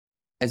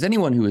As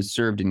anyone who has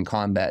served in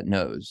combat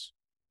knows,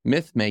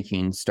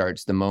 myth-making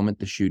starts the moment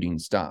the shooting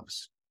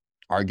stops,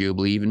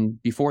 arguably even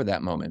before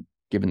that moment,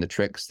 given the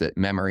tricks that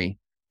memory,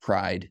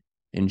 pride,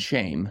 and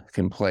shame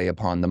can play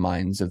upon the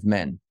minds of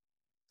men.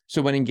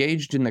 So when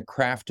engaged in the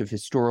craft of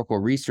historical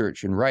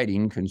research and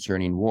writing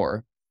concerning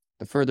war,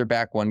 the further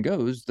back one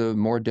goes, the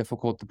more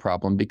difficult the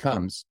problem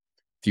becomes.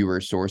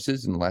 Fewer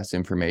sources and less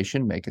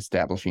information make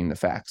establishing the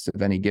facts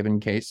of any given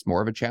case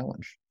more of a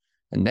challenge.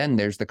 And then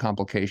there's the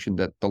complication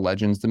that the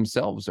legends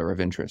themselves are of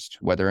interest,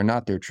 whether or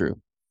not they're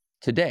true.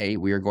 Today,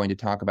 we are going to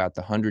talk about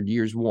the 100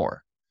 Years'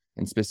 War,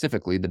 and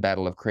specifically the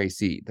Battle of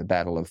Crécy, the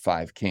Battle of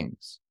Five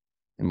Kings.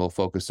 And we'll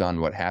focus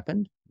on what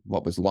happened,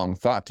 what was long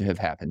thought to have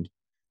happened,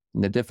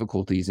 and the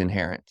difficulties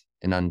inherent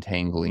in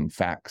untangling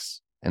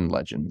facts and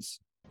legends.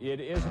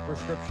 It is a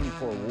prescription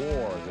for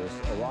war,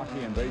 this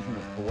Iraqi invasion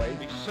of Kuwait.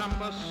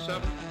 December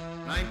 7th,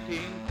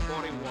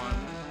 1941,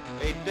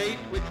 a date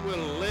which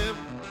will live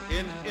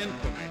in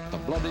infamy. The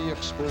bloody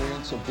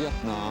experience of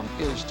Vietnam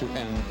is to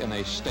end in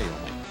a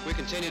stalemate. We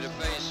continue to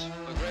face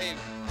a grave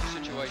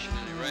situation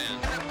in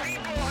Iran. The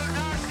people who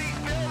knock these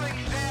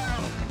buildings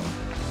down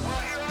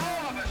will hear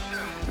all of us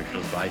soon. We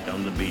shall fight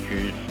on the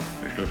beaches,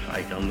 we shall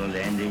fight on the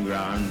landing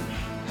grounds,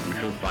 we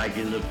shall fight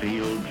in the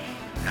fields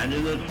and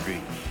in the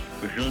streets.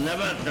 We shall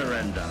never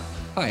surrender.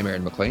 Hi, I'm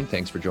Aaron McLean.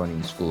 Thanks for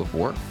joining the School of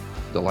War.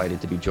 Delighted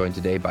to be joined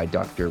today by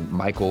Dr.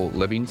 Michael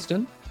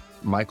Livingston.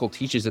 Michael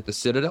teaches at the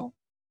Citadel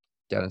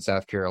down in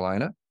South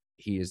Carolina.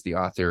 He is the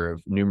author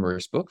of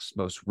numerous books,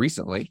 most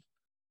recently,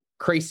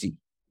 Crécy,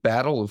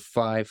 Battle of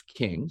Five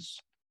Kings.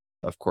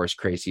 Of course,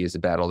 Crécy is a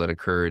battle that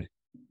occurred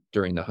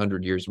during the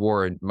 100 Years'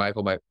 War. And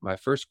Michael, my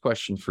first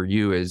question for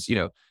you is,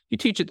 you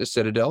teach at the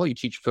Citadel, you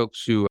teach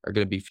folks who are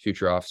going to be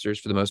future officers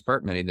for the most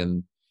part. Many of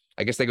them,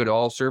 I guess they go to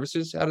all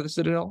services out of the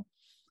Citadel.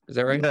 Is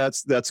that right? Yeah,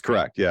 that's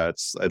correct. Yeah,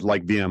 it's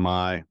like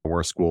VMI.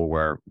 We're a school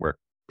where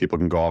people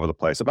can go all over the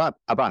place. About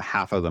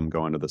half of them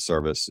go into the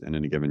service in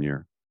any given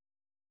year.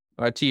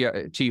 I tee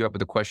you up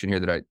with a question here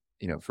that I,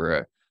 for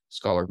a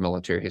scholar of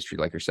military history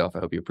like yourself, I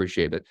hope you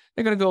appreciate it.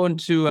 They're going to go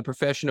into a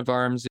profession of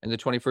arms in the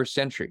 21st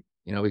century.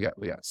 We got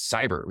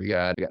cyber, we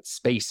got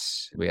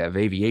space, we have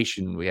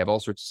aviation, we have all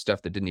sorts of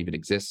stuff that didn't even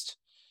exist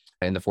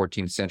in the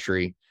 14th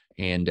century.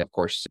 And of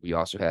course, we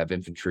also have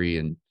infantry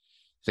and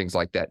things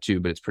like that too,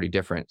 but it's pretty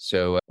different.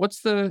 So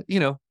what's the,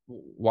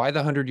 why the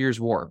 100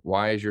 Years' War?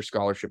 Why is your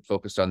scholarship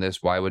focused on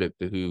this? Why would it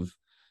behoove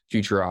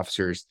future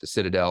officers, the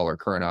Citadel, or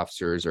current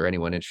officers, or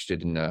anyone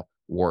interested in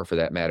war for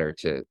that matter,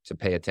 to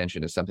pay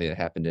attention to something that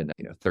happened in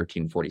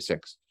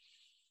 1346?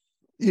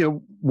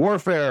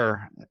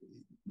 Warfare,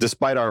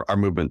 despite our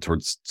movement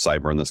towards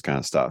cyber and this kind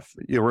of stuff,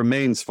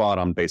 remains fought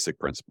on basic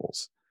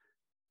principles.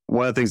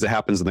 One of the things that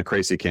happens in the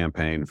Crécy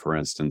campaign, for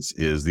instance,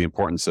 is the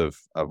importance of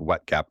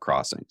wet gap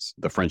crossings.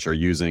 The French are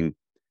using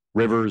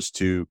rivers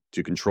to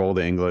control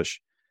the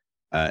English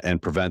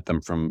and prevent them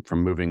from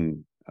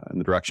moving in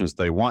the directions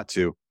they want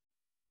to.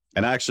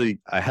 And actually,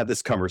 I had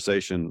this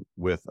conversation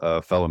with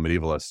a fellow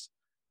medievalist,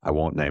 I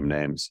won't name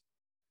names,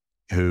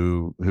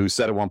 who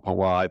said at one point,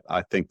 well,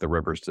 I think the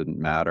rivers didn't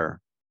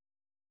matter.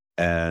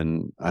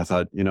 And I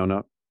thought,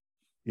 no,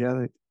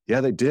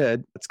 they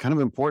did. It's kind of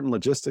important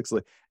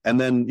logistically. And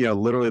then,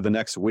 literally the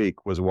next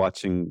week was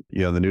watching,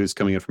 the news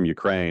coming in from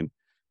Ukraine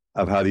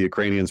of how the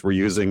Ukrainians were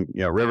using,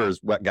 rivers,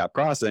 wet gap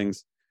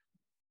crossings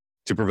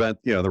to prevent,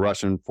 the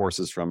Russian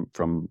forces from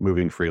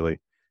moving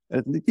freely.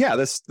 And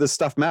this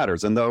stuff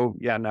matters. And though,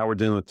 now we're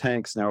dealing with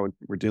tanks, now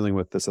we're dealing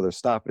with this other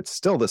stuff, it's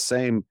still the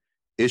same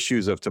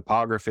issues of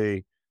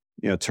topography,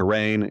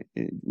 terrain,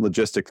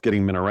 logistics,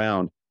 getting men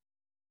around.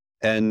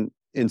 And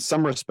in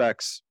some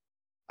respects,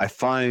 I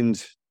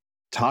find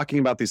talking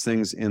about these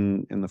things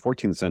in the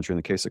 14th century, in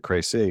the case of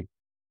Crécy,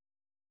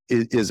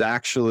 is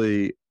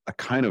actually a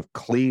kind of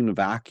clean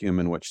vacuum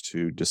in which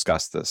to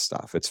discuss this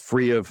stuff. It's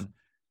free of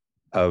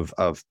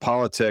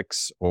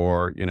politics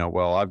or,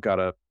 well, I've got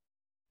a,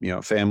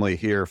 family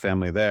here,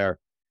 family there.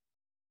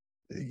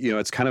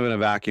 It's kind of in a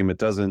vacuum.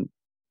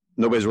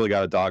 Nobody's really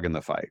got a dog in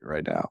the fight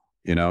right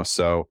now,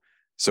 so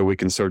we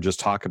can sort of just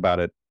talk about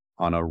it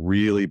on a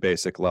really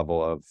basic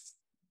level of,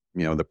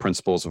 the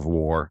principles of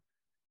war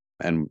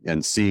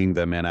and seeing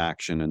them in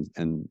action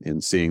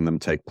and seeing them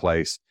take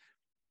place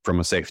from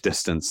a safe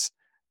distance,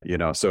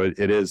 so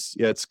it is,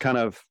 it's kind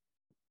of,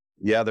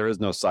 there is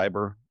no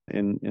cyber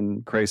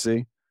in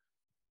Crécy,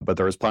 but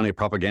there is plenty of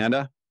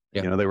propaganda.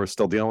 Yeah. They were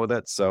still dealing with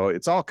it. So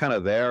it's all kind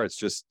of there. It's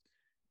just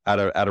at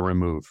a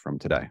remove from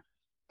today.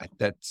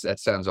 That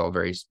sounds all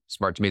very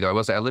smart to me, though. I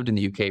will say I lived in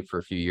the UK for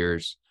a few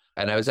years,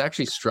 and I was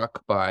actually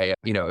struck by,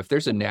 if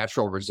there's a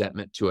natural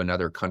resentment to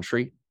another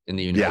country in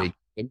the United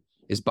Kingdom,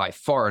 is by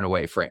far and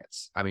away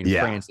France. I mean,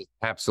 France is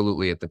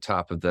absolutely at the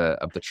top of the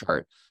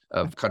chart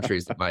of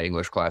countries that my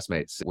English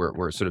classmates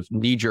were sort of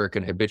knee-jerk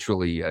and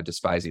habitually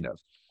despising of.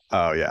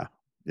 Oh, yeah.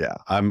 Yeah.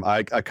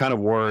 I kind of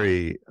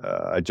worry,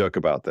 I joke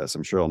about this.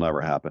 I'm sure it'll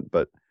never happen,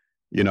 but,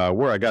 I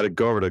worry I got to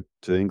go over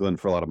to England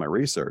for a lot of my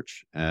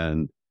research.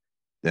 And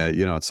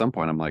at some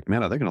point I'm like,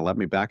 man, are they going to let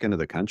me back into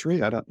the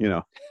country? I don't,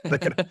 they're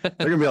going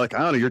to be like, I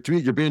don't know,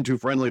 you're being too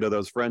friendly to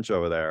those French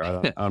over there.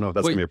 I don't know if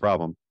that's going to be a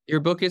problem. Your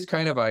book is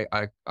kind of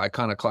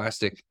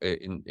iconoclastic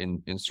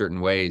in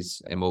certain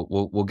ways, and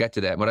we'll get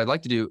to that. What I'd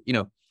like to do,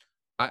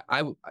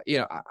 I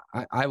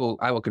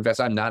will confess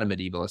I'm not a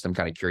medievalist. I'm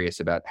kind of curious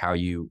about how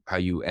you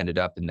ended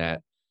up in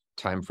that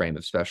time frame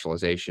of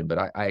specialization,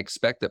 but I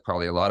expect that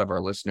probably a lot of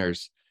our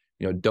listeners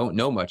don't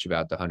know much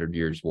about the 100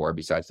 Years' War,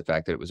 besides the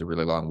fact that it was a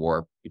really long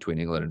war between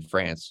England and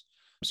France.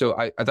 So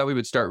I thought we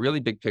would start really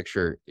big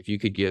picture. If you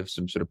could give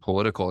some sort of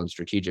political and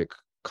strategic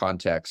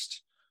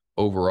context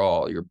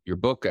overall. Your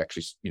book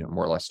actually,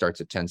 more or less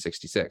starts at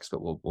 1066,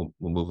 but we'll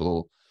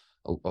move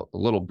a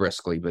little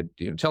briskly. But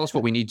tell us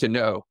what we need to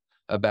know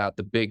about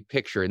the big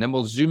picture, and then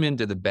we'll zoom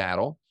into the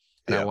battle.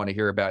 And I want to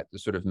hear about the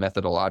sort of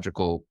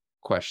methodological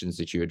questions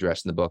that you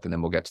address in the book, and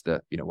then we'll get to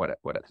the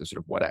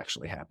what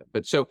actually happened.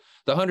 But so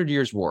the 100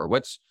 Years' War,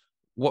 what's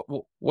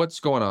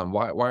going on?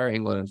 Why are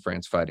England and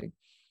France fighting?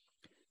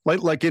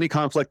 Like any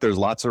conflict, there's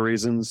lots of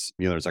reasons.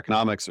 There's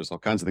economics, there's all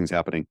kinds of things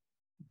happening.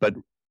 But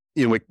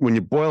when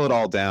you boil it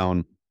all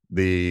down,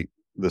 the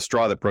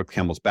straw that broke the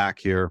camel's back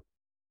here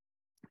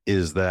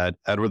is that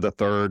Edward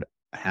III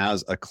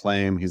has a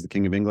claim. He's the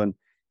King of England.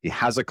 He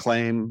has a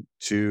claim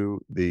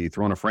to the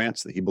throne of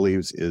France that he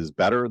believes is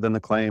better than the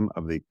claim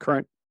of the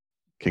current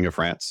King of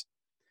France.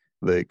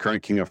 The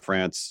current King of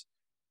France,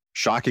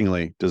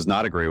 shockingly, does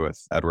not agree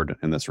with Edward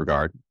in this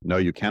regard. No,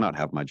 you cannot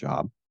have my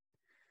job.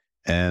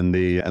 And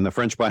the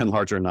French, by and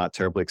large, are not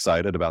terribly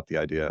excited about the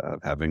idea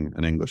of having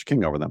an English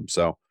king over them.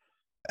 So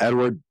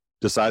Edward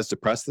decides to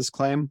press this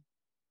claim,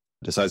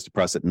 decides to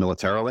press it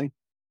militarily,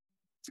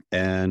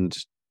 and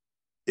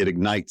it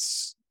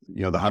ignites,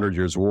 the 100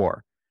 Years'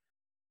 War,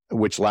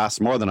 which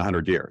lasts more than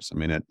 100 years. I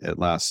mean, it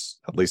lasts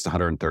at least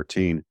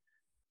 113.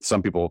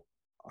 Some people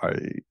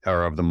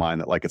are of the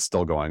mind that it's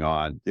still going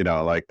on,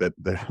 like that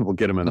we'll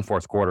get them in the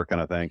fourth quarter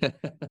kind of thing.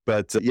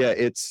 But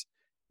it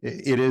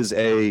is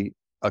a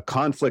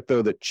conflict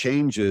though that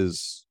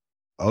changes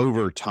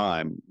over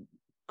time.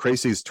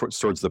 Crecy's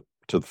towards the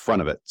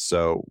front of it,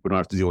 so we don't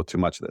have to deal with too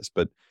much of this.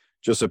 But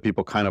just so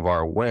people kind of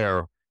are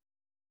aware,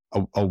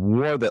 a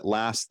war that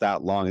lasts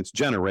that long, it's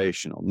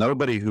generational.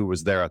 Nobody who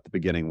was there at the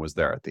beginning was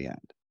there at the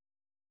end.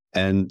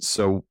 And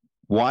so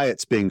why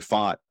it's being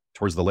fought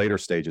towards the later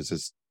stages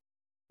is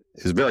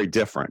very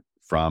different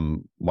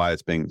from why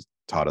it's being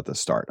taught at the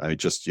start. I mean,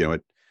 just,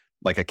 it,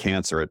 like a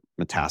cancer, it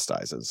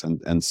metastasizes.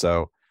 And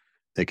so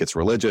it gets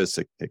religious,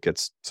 it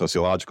gets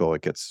sociological,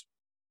 it gets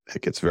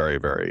very,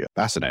 very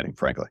fascinating,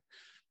 frankly.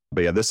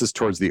 But yeah, this is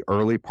towards the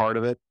early part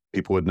of it.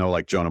 People would know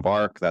like Joan of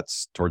Arc,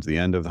 that's towards the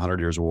end of the 100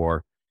 Years'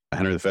 War.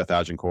 Henry V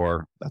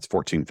Agincourt, that's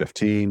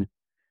 1415.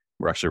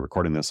 We're actually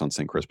recording this on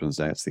St. Crispin's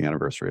Day. It's the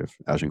anniversary of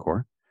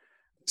Agincourt.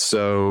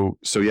 So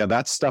yeah,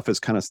 that stuff is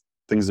kind of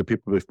things that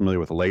people will be familiar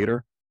with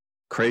later.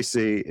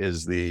 Crecy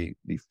is the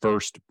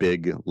first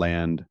big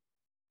land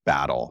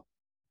battle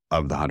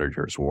of the 100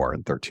 Years' War in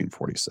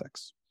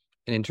 1346.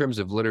 And in terms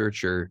of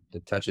literature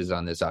that touches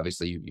on this,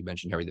 obviously you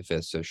mentioned Henry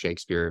V, so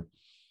Shakespeare,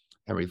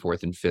 Henry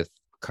IV and V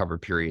cover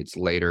periods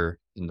later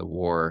in the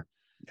war.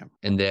 Yeah.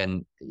 And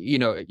then,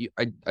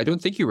 I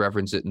don't think you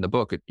reference it in the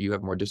book. You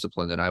have more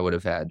discipline than I would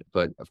have had.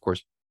 But of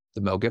course,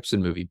 the Mel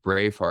Gibson movie,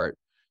 Braveheart,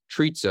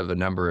 treats of a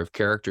number of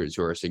characters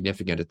who are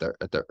significant at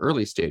the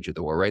early stage of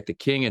the war, right? The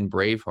king in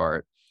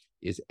Braveheart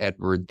is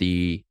Edward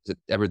the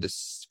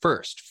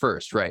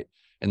First, right?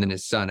 And then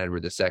his son,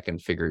 Edward II,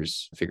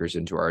 figures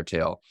into our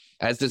tale,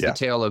 as does the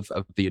tale of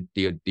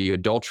the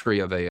adultery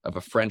of a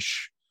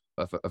French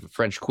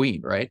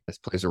queen, right? This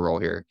plays a role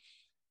here.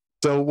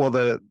 So,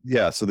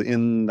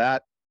 in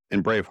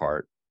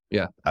Braveheart,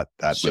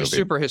 that movie,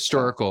 super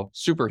historical,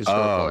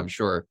 I'm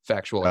sure,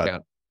 factual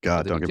account.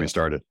 God, don't get me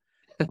started.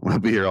 We'll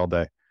be here all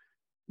day.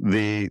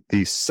 The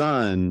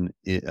son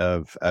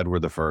of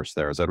Edward I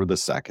there is Edward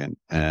II,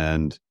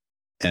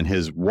 and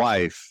his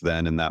wife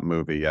then in that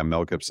movie,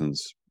 Mel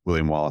Gibson's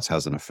William Wallace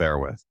has an affair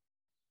with.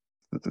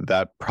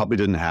 That probably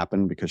didn't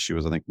happen because she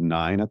was, I think,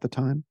 9 at the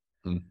time.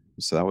 Mm.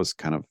 So that was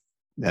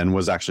and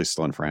was actually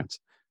still in France.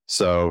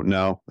 So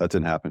no, that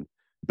didn't happen.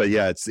 But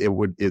yeah,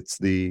 it's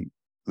the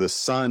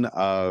son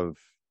of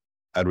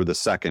Edward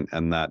II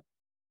and that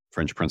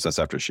French princess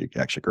after she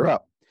actually grew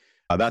up.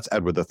 That's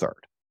Edward III.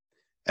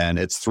 And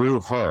it's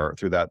through her,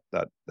 through that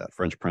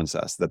French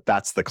princess,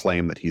 that's the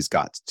claim that he's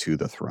got to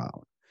the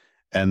throne.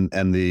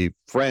 And the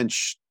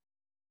French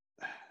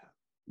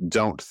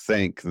don't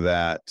think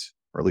that,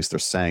 or at least they're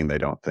saying they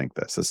don't think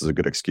this. This is a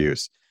good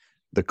excuse.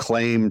 The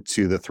claim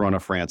to the throne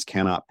of France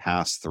cannot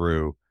pass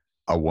through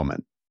a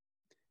woman.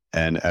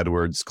 And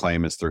Edward's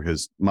claim is through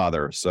his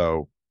mother,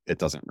 so it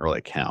doesn't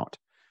really count.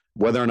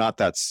 Whether or not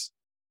that seems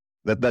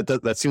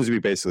to be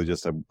basically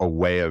just a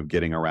way of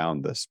getting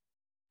around this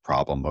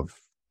problem of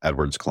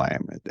Edward's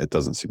claim. It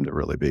doesn't seem to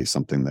really be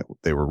something that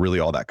they were really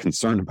all that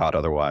concerned about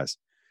otherwise.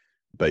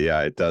 But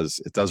yeah, it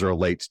does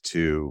relate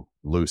to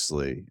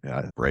loosely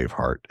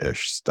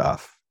Braveheart-ish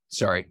stuff.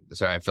 Sorry.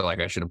 I feel like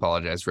I should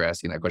apologize for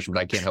asking that question, but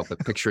I can't help but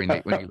picturing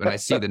when I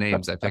see the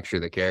names, I picture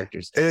the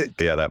characters.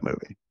 That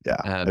movie.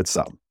 Yeah, it's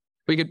something.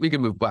 We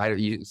could move by.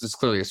 This is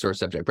clearly a sore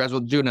subject. Perhaps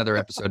we'll do another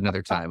episode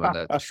another time on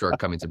the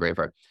shortcomings of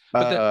Braveheart.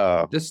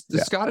 But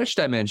the Scottish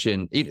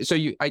dimension. So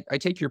I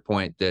take your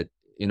point that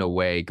in a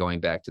way, going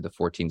back to the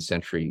 14th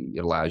century, it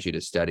allows you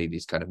to study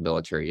these kind of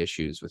military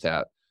issues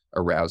without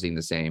arousing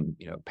the same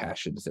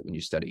passions that when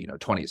you study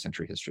 20th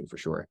century history for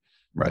sure.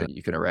 Right.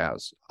 You can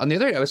arouse. On the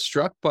other hand, I was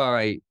struck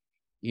by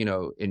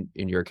in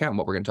your account,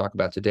 what we're going to talk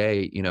about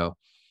today.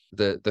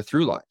 The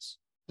through lines.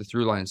 The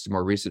through lines to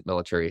more recent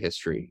military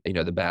history.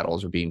 The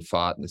battles are being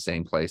fought in the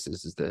same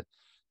places as the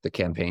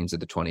campaigns of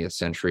the 20th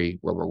century,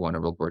 World War I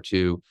and World War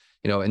II.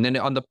 And then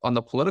on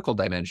the political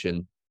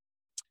dimension,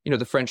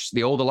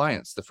 the old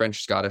alliance, the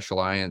French-Scottish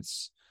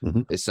alliance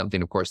is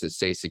something, of course, that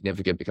stays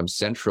significant, becomes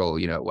central,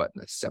 in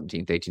the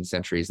 17th, 18th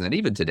centuries. And then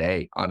even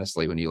today,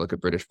 honestly, when you look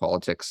at British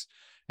politics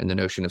and the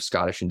notion of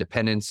Scottish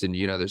independence and,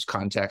 there's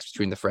contacts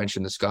between the French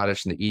and the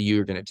Scottish, and the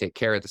EU are going to take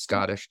care of the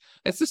Scottish.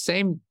 It's the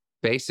same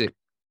basic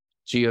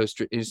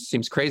it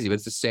seems crazy, but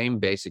it's the same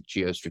basic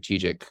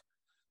geostrategic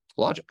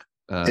logic.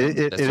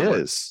 It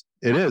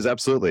is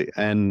absolutely.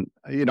 And,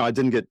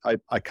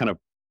 I kind of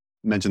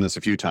mentioned this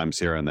a few times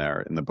here and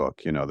there in the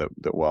book,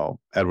 that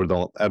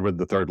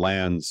Edward III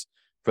lands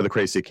for the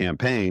Crecy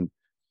campaign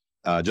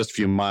just a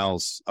few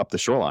miles up the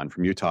shoreline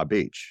from Utah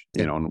Beach.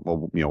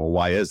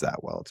 Why is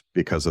that? Well, it's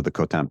because of the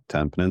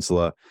Cotentin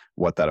Peninsula,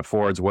 what that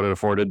affords. What it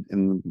afforded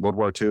in World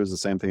War II is the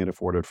same thing it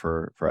afforded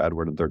for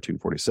Edward in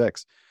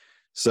 1346.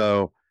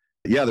 So,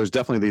 yeah, there's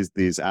definitely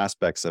these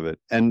aspects of it.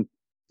 And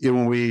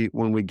when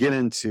we get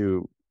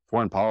into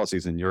foreign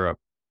policies in Europe,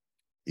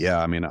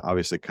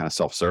 obviously kind of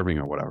self-serving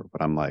or whatever,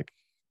 but I'm like,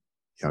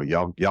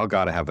 y'all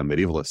got to have a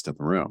medievalist in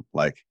the room.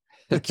 Like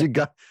you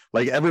got,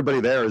 like everybody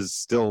there is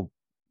still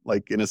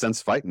like in a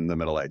sense fighting the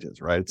Middle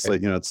Ages, right? It's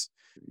like,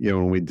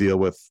 when we deal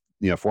with,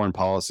 foreign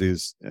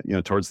policies,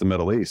 towards the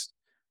Middle East,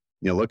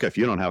 look, if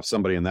you don't have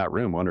somebody in that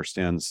room who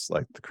understands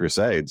like the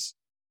Crusades,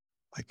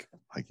 like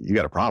you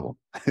got a problem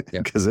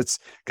because it's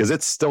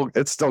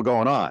still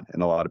going on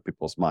in a lot of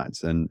people's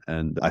minds.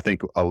 And I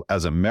think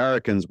as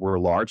Americans, we're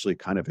largely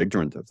kind of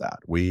ignorant of that.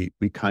 We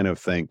kind of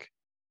think,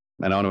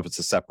 and I don't know if it's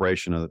a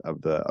separation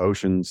of the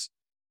oceans,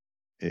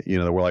 that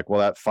we're like, well,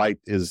 that fight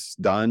is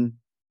done,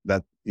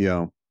 that,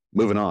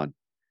 moving on.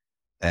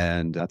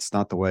 And that's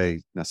not the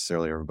way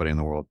necessarily everybody in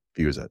the world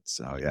views it.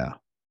 So, yeah.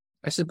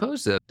 I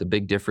suppose the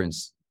big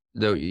difference,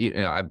 though,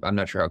 I'm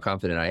not sure how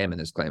confident I am in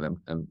this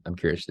claim. I'm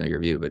curious to know your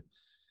view, but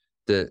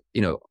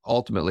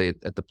ultimately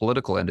at the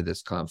political end of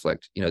this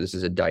conflict, this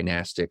is a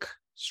dynastic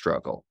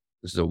struggle.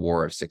 This is a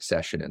war of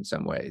succession in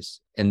some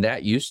ways. And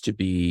that used to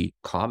be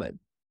common,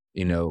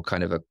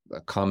 kind of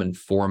a common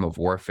form of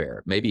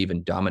warfare, maybe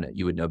even dominant.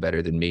 You would know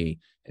better than me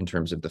in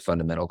terms of the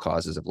fundamental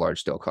causes of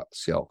large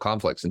scale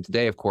conflicts. And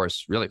today, of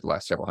course, really for the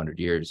last several hundred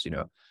years, we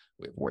have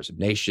wars of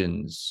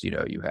nations,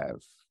 you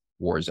have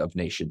wars of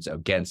nations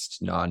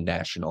against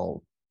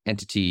non-national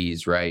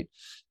entities, right?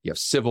 You have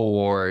civil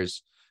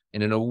wars.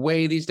 And in a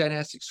way, these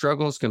dynastic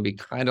struggles can be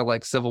kind of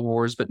like civil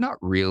wars, but not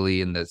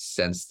really in the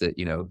sense that,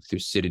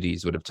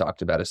 Thucydides would have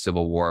talked about a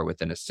civil war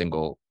within a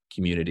single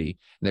community.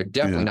 And they're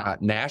definitely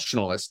not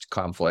nationalist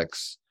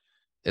conflicts,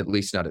 at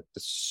least not at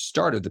the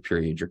start of the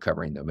period you're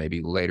covering, though.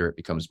 Maybe later it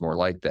becomes more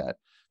like that.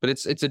 But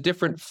it's a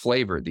different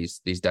flavor, these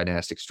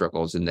dynastic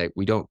struggles, and that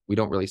we don't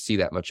really see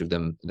that much of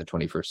them in the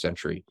 21st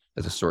century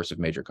as a source of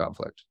major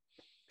conflict.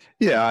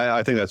 Yeah,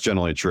 I think that's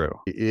generally true.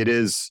 It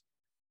is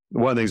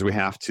one of the things we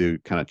have to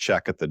kind of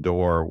check at the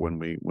door when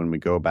we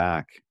go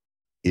back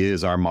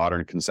is our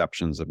modern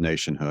conceptions of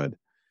nationhood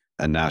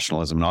and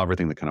nationalism and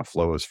everything that kind of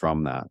flows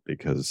from that,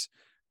 because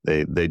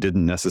they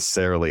didn't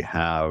necessarily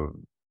have,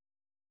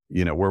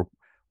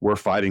 we're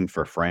fighting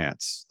for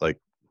France. Like,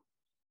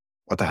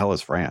 what the hell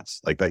is France?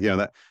 Like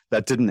that,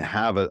 that didn't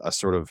have a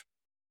sort of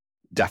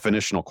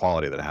definitional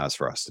quality that it has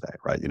for us today,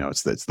 right?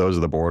 It's those are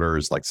the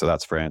borders, like, so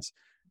that's France.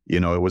 It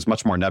was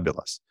much more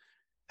nebulous.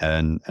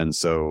 And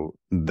so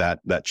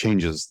that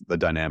changes the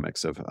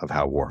dynamics of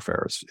how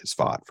warfare is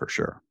fought, for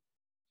sure.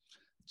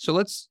 So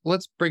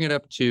let's bring it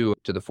up to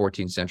the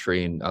 14th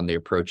century and on the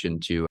approach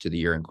into the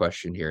year in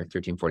question here,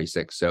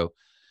 1346. So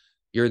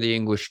you're the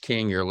English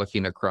king, you're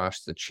looking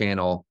across the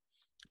channel.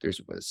 There's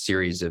a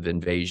series of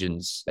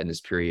invasions in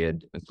this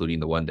period, including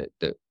the one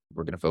that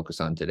we're going to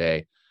focus on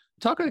today.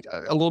 Talk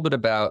a little bit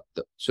about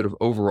the sort of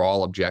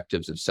overall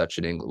objectives of such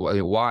an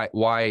England.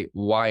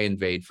 Why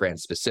invade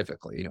France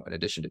specifically? In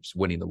addition to just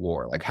winning the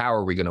war, like how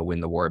are we going to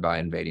win the war by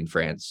invading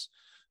France?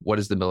 What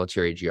does the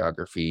military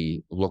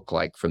geography look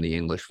like from the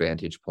English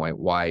vantage point?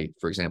 Why,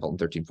 for example, in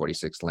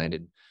 1346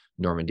 landed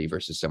Normandy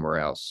versus somewhere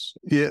else?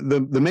 Yeah,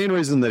 the main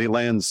reason that he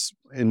lands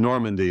in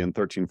Normandy in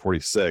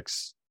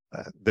 1346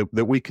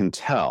 that we can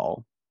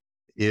tell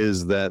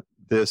is that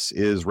this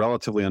is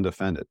relatively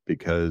undefended,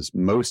 because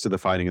most of the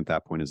fighting at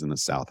that point is in the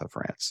south of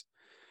France.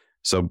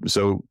 So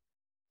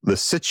the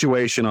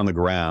situation on the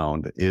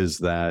ground is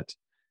that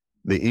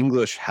the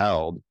English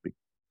held,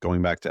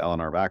 going back to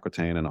Eleanor of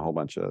Aquitaine and a whole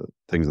bunch of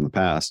things in the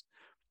past,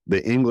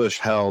 the English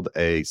held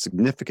a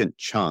significant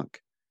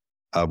chunk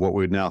of what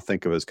we would now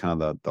think of as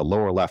kind of the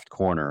lower left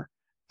corner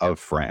of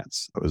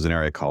France. It was an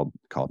area called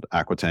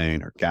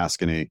Aquitaine or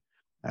Gascony,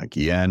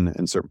 Guyenne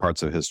in certain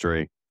parts of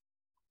history.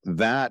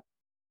 That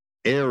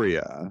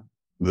area,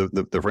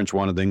 the French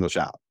wanted the English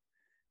out.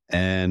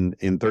 And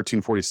in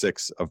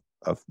 1346,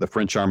 the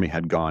French army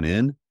had gone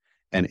in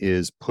and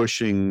is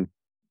pushing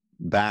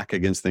back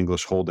against the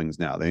English holdings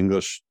now. The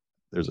English,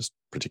 there's a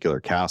particular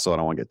castle, I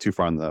don't want to get too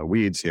far in the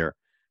weeds here,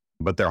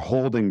 but they're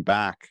holding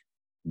back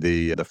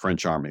the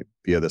French army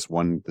via this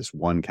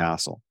one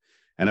castle,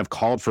 and have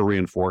called for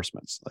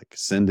reinforcements, like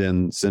send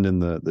in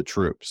the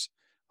troops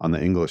on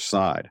the English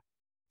side.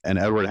 And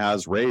Edward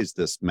has raised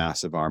this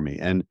massive army,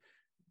 and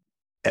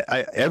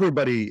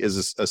everybody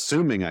is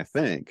assuming, I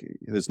think,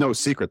 there's no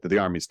secret that the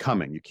army's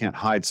coming. You can't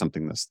hide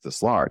something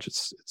this large.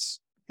 It's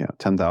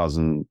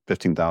 10,000,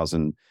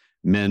 15,000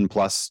 men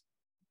plus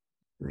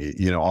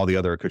all the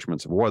other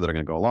accoutrements of war that are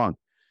going to go along,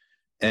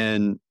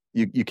 and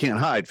you can't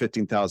hide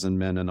 15,000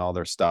 men and all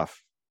their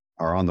stuff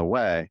are on the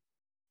way.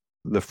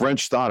 The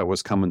French thought it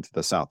was coming to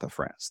the south of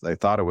France. They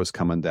thought it was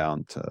coming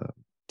down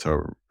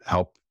to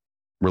help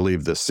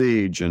relieve the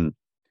siege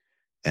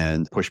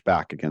and push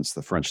back against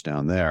the French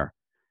down there.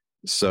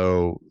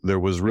 So there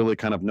was really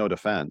kind of no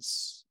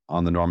defense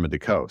on the Normandy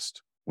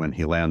coast when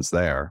he lands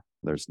there.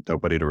 There's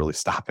nobody to really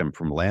stop him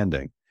from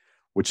landing,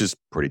 which is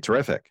pretty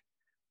terrific.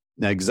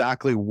 Now,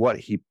 exactly what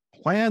he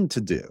planned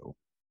to do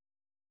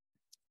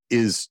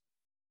is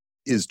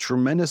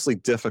tremendously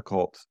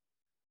difficult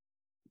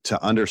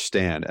to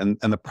understand. And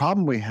the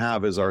problem we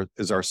have is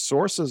our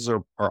sources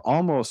are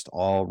almost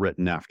all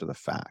written after the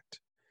fact.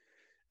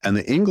 And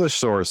the English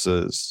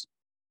sources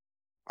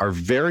are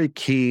very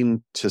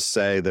keen to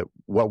say that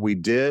what we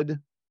did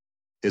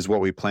is what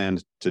we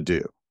planned to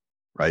do,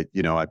 right?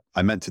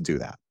 I meant to do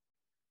that,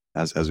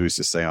 as we used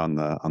to say on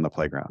the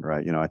playground,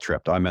 right? I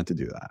tripped. I meant to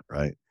do that,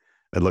 right?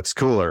 It looks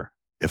cooler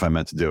if I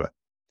meant to do it.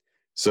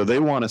 So they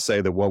want to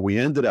say that what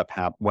ended up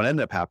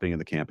happening in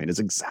the campaign is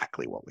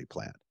exactly what we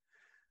planned.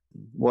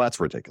 Well, that's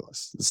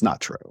ridiculous. It's not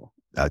true.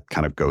 I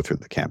kind of go through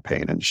the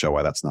campaign and show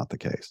why that's not the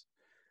case.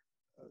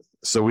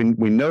 So we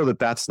know that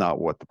that's not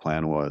what the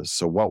plan was.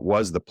 So what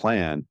was the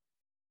plan?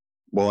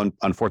 Well,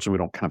 unfortunately,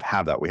 we don't kind of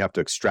have that. We have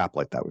to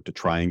extrapolate that. We have to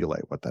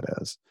triangulate what that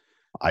is.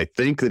 I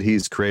think that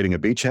he's creating a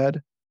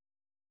beachhead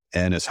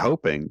and is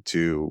hoping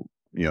to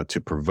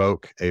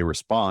provoke a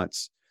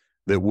response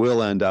that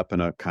will end up in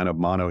a kind of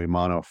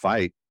mano-a-mano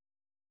fight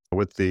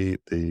with the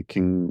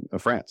King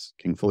of France,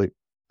 King Philippe.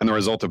 And the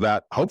result of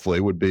that, hopefully,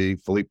 would be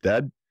Philippe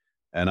dead,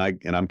 and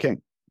I'm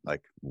king.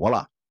 Like,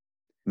 voila.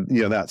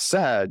 That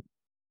said,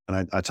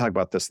 and I talk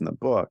about this in the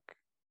book,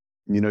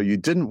 you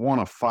didn't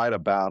want to fight a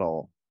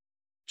battle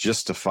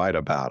just to fight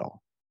a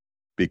battle,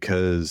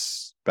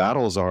 because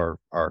battles are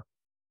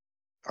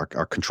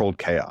controlled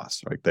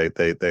chaos, right?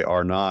 They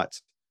are not.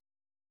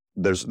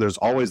 There's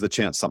always the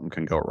chance something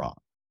can go wrong,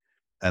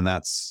 and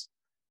that's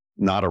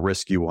not a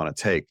risk you want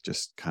to take.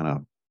 Just kind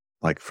of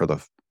like for the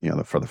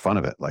fun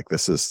of it. Like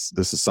this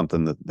is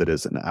something that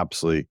is an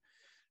absolutely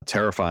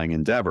terrifying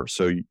endeavor.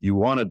 So you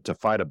wanted to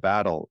fight a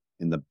battle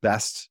in the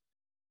best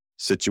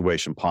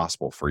situation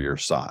possible for your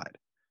side.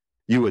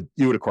 You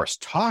would of course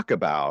talk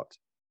about,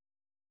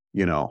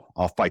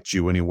 I'll fight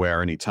you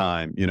anywhere,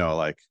 anytime,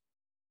 like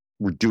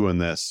we're doing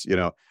this,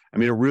 I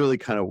mean, it really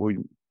kind of,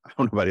 I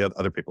don't know about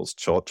other people's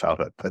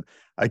childhood, but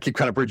I keep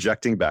kind of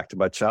projecting back to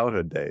my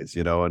childhood days,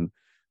 and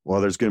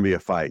well, there's going to be a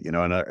fight, and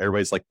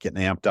everybody's like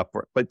getting amped up,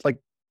 but like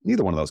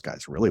neither one of those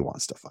guys really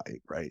wants to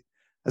fight, right?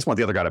 I just want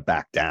the other guy to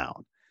back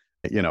down,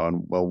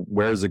 and well,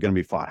 where is it going to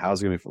be fought?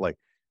 How's it going to be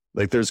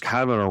like there's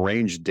kind of an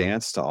arranged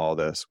dance to all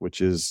this, which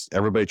is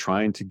everybody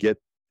trying to get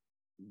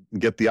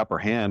the upper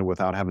hand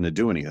without having to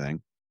do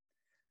anything.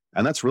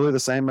 And that's really the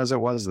same as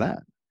it was then.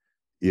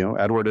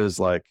 Edward is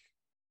like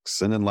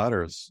sending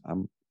letters. I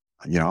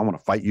want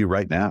to fight you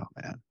right now,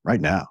 man.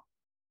 Right now.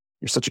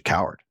 You're such a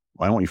coward.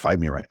 Why don't you fight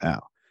me right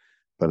now?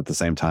 But at the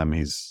same time,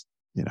 he's,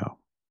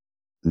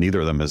 neither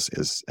of them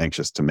is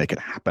anxious to make it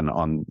happen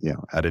on,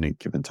 at any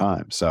given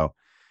time. So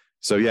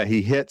yeah,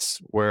 he hits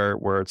where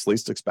it's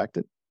least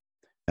expected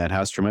and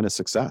has tremendous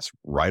success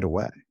right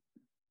away,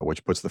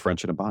 which puts the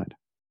French in a bind.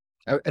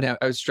 And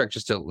I was struck,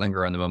 just to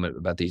linger on the moment,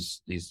 about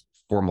these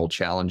formal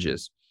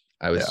challenges.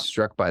 I was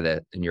struck by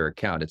that in your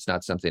account. It's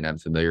not something I'm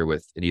familiar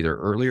with in either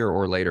earlier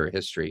or later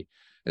history.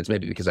 It's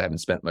maybe because I haven't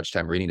spent much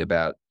time reading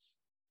about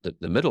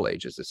the Middle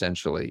Ages,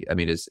 essentially. I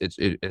mean,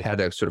 it had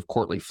a sort of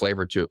courtly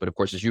flavor to it. But of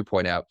course, as you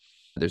point out,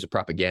 there's a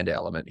propaganda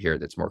element here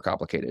that's more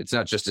complicated. It's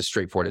not just as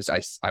straightforward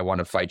as I want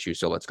to fight you,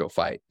 so let's go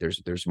fight.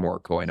 There's more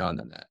going on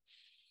than that.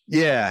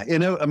 Yeah.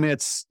 I mean,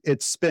 it's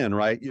spin,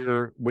 right?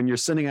 When you're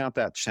sending out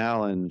that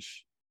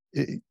challenge,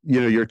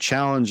 you're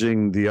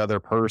challenging the other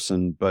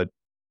person, but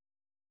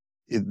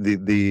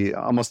the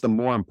almost the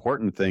more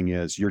important thing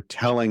is you're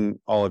telling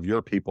all of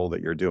your people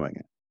that you're doing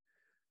it,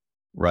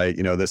 right?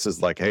 This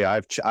is like, hey,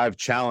 I've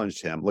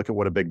challenged him. Look at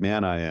what a big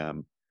man I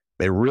am.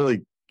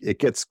 It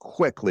gets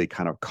quickly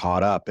kind of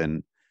caught up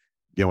in,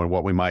 in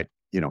what we might,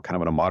 kind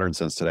of in a modern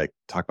sense today,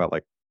 talk about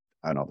like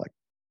I don't know, like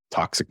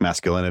toxic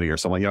masculinity or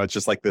something. It's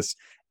just like this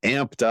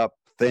amped up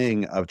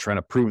thing of trying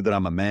to prove that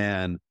I'm a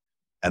man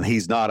and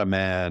he's not a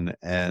man,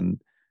 and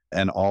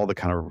all the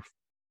kind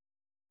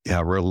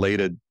of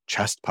related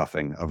chest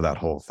puffing of that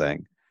whole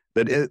thing.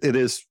 That it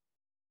is,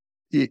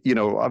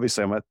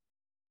 obviously I'm at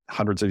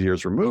hundreds of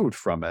years removed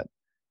from it.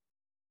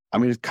 I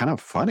mean, it's kind of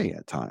funny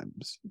at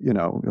times,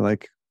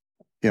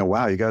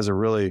 wow, you guys are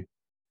really,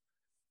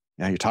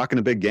 you're talking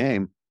a big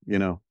game,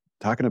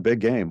 talking a big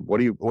game. What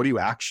are you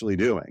actually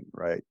doing,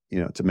 right?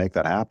 To make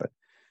that happen.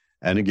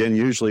 And again,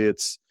 usually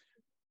it's,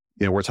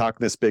 we're talking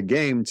this big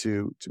game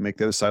to make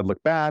the other side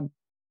look bad,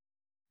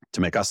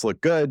 to make us look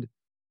good,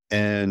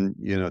 and,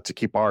 to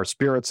keep our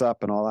spirits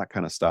up and all that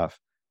kind of stuff.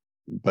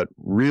 But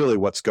really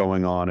what's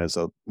going on is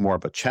more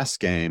of a chess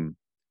game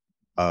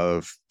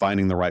of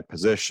finding the right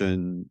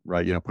position,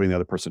 right? Putting the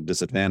other person at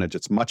disadvantage.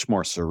 It's much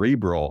more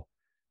cerebral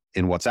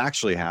in what's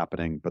actually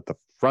happening, but the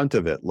front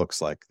of it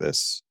looks like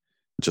this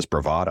just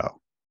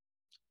bravado.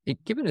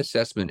 Give an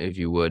assessment, if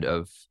you would,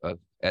 of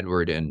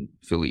Edward and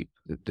Philippe,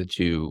 the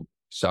two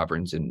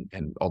sovereigns and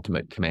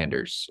ultimate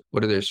commanders.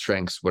 What are their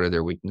strengths? What are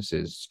their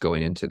weaknesses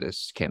going into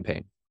this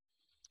campaign?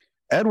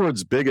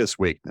 Edward's biggest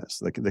weakness,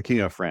 the King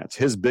of France,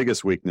 his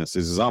biggest weakness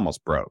is he's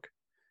almost broke.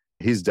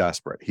 He's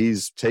desperate.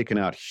 He's taken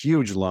out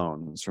huge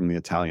loans from the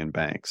Italian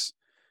banks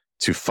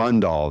to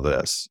fund all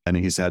this, and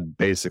he's had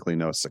basically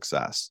no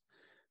success.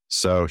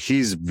 So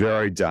he's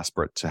very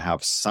desperate to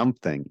have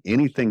something,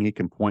 anything he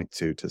can point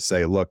to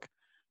say, look,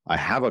 I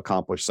have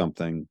accomplished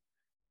something.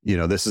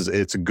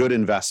 It's a good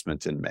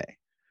investment in me.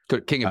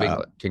 King of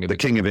England.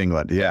 King of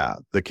England. Yeah.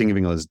 The King of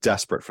England is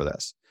desperate for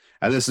this.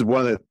 And this is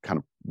one of the kind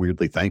of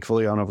weirdly,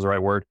 thankfully, I don't know if it's the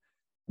right word,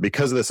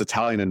 because of this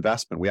Italian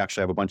investment, we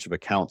actually have a bunch of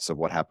accounts of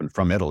what happened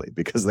from Italy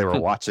because they were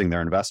watching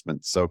their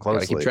investment so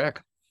closely. Keep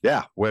track.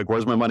 Yeah.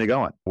 Where's my money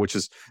going? Which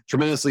is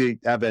tremendously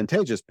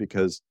advantageous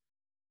because,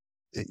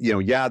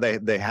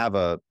 they have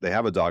a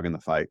dog in the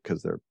fight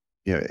because they're,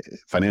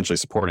 financially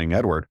supporting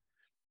Edward,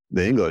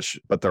 the English,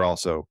 but they're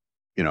also,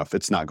 if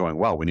it's not going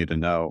well, we need to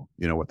know,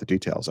 what the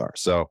details are.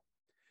 So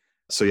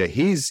yeah,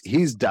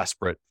 he's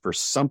desperate for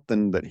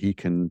something that he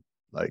can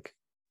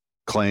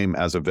claim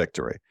as a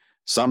victory,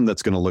 some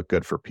that's going to look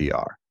good for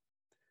PR.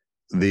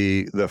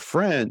 The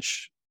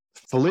French,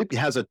 Philippe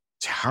has a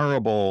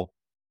terrible,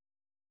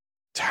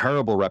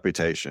 terrible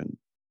reputation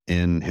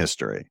in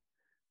history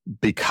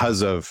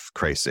because of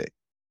Crécy.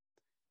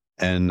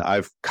 And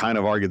I've kind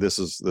of argued this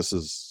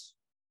is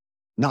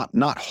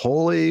not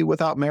wholly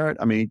without merit.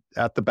 I mean,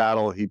 at the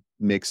battle, he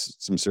makes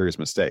some serious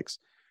mistakes.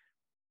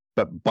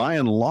 But by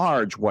and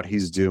large, what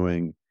he's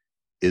doing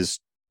is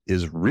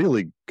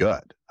really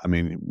good. I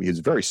mean, he's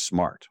very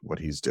smart what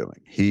he's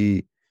doing.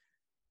 He,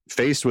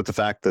 faced with the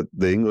fact that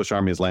the English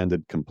army has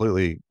landed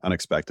completely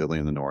unexpectedly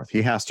in the north,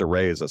 he has to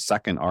raise a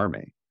second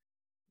army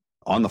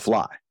on the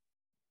fly,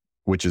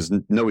 which is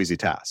no easy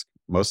task.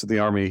 Most of the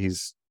army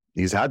he's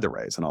had to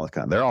raise and all that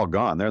kind of, they're all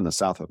gone. They're in the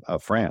south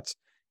of France.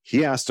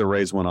 He has to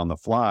raise one on the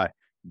fly,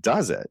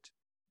 does it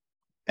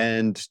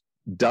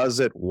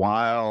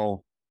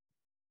while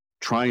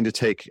trying to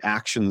take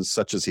actions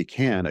such as he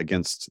can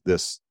against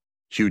this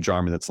huge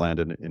army that's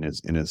landed in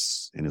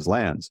his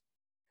lands,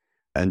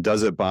 and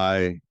does it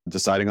by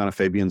deciding on a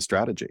Fabian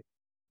strategy,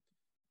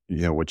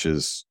 which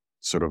is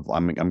sort of,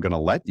 I'm going to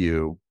let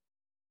you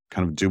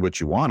kind of do what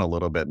you want a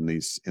little bit in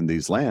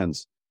these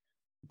lands,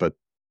 but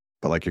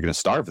like you're going to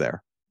starve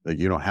there, that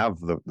you don't have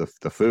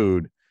the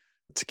food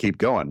to keep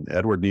going.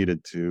 Edward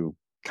needed to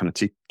kind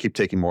of keep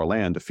taking more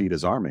land to feed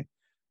his army.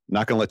 I'm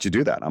not going to let you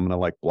do that. I'm going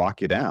to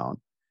block you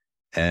down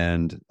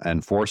and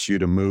force you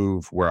to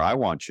move where I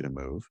want you to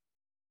move.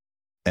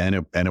 And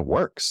it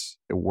works.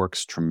 It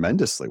works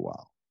tremendously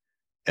well.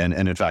 And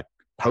in fact,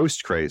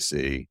 post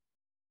Crécy,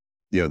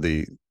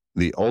 the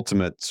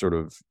ultimate sort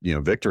of,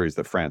 victories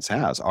that France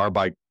has are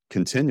by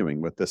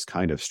continuing with this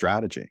kind of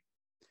strategy.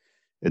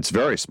 It's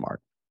very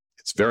smart.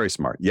 It's very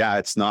smart. Yeah,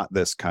 it's not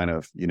this kind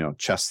of,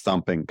 chest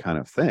thumping kind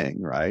of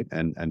thing, right?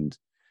 And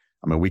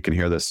I mean, we can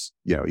hear this,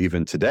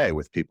 even today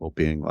with people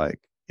being like,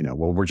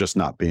 well, we're just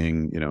not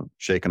being,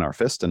 shaking our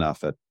fist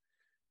enough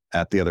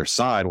at the other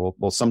side.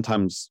 Well,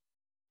 sometimes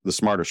the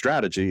smarter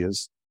strategy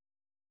is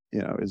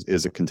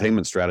a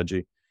containment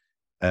strategy.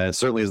 And it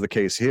certainly is the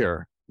case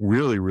here.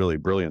 Really, really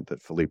brilliant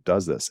that Philippe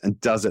does this and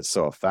does it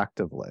so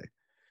effectively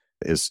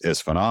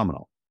is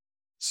phenomenal.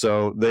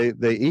 So they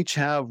each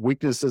have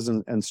weaknesses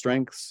and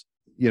strengths,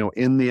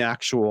 in the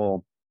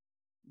actual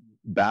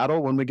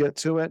battle when we get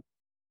to it.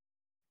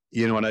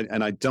 We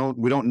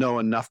don't know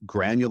enough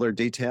granular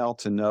detail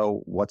to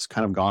know what's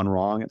kind of gone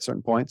wrong at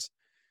certain points.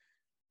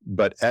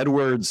 But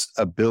Edward's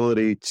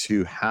ability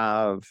to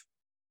have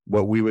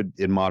what we would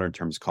in modern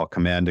terms call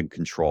command and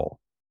control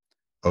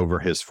over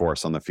his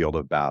force on the field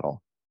of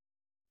battle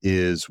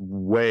is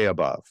way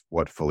above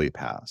what Philippe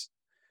has.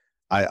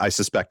 I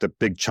suspect a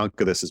big chunk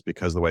of this is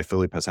because the way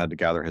Philippe has had to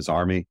gather his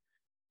army,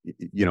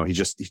 he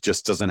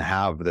just doesn't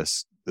have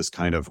this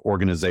kind of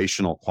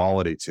organizational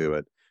quality to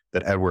it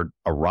that Edward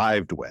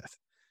arrived with.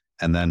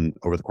 And then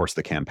over the course of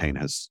the campaign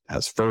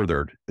has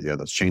furthered,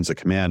 those chains of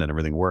command and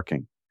everything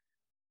working.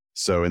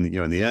 So in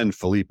the end,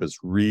 Philippe is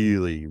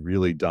really,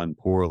 really done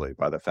poorly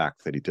by the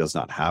fact that he does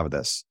not have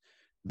this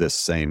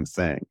same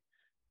thing.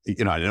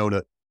 I know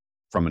that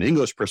from an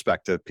English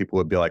perspective, people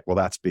would be like, well,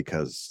 that's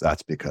because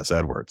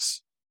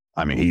Edward's.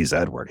 I mean, he's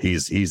Edward.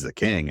 He's the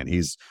king, and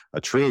he's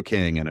a true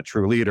king and a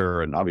true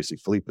leader. And obviously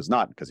Philippe is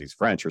not, because he's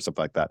French or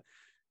something like that.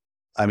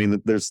 I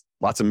mean, there's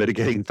lots of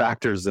mitigating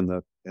factors in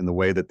the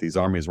way that these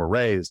armies were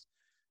raised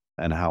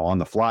and how on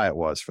the fly it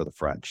was for the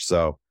French.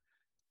 So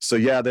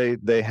yeah,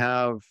 they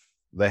have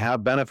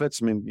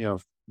benefits. I mean,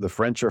 the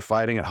French are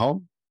fighting at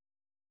home.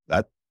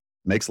 That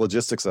makes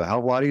logistics a hell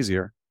of a lot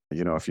easier.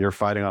 If you're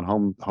fighting on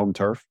home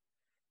turf,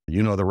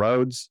 the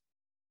roads,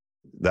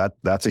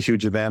 that's a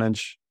huge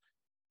advantage.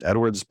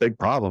 Edward's big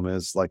problem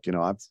is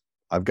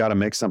I've got to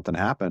make something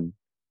happen,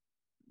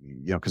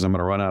 because I'm going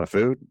to run out of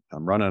food.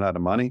 I'm running out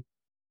of money.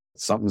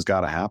 Something's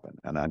got to happen,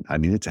 and I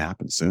need it to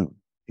happen soon.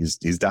 He's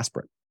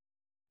desperate.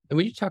 And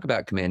when you talk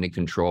about command and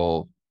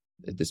control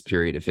at this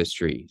period of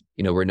history,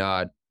 we're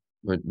not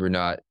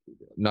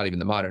even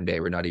the modern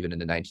day. We're not even in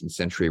the 19th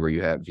century where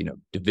you have,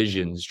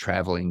 divisions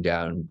traveling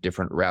down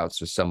different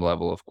routes with some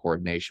level of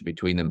coordination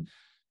between them.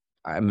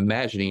 I'm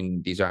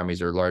imagining these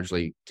armies are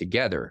largely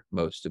together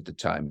most of the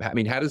time. I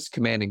mean, how does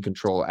command and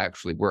control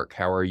actually work?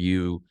 How are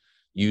you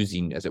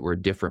using, as it were,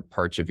 different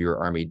parts of your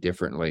army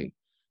differently?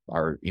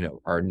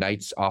 Are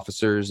knights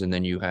officers, and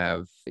then you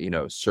have,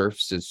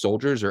 serfs as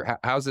soldiers, or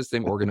how's this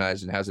thing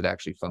organized, and how's it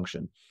actually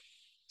function?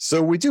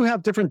 So we do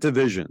have different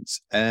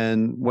divisions.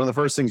 And one of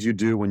the first things you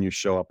do when you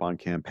show up on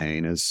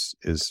campaign is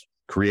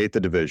create the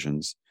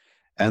divisions.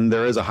 And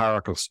there is a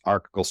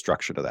hierarchical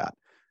structure to that.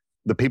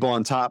 The people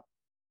on top,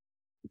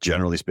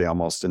 generally speaking,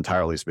 almost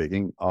entirely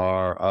speaking,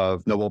 are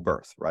of noble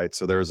birth, right?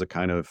 So there's a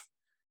kind of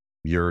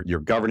your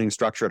governing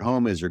structure at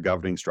home is your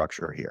governing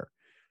structure here.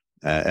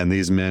 And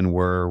these men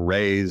were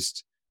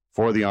raised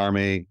for the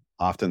army,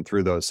 often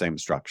through those same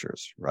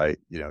structures, right?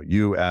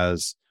 You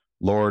as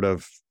lord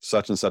of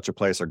such and such a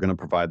place are going to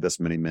provide this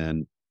many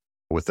men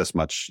with this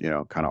much,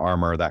 kind of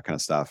armor, that kind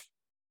of stuff.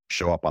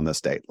 Show up on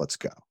this date. Let's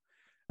go.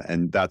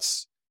 And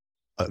that's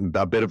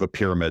a bit of a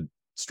pyramid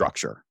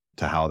structure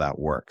to how that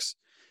works.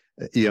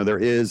 There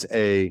is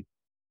a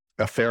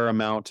fair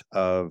amount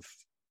of,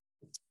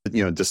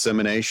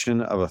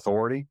 dissemination of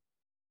authority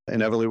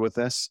inevitably with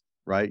this,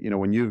 right?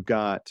 When you've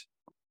got,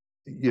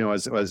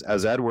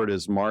 as Edward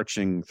is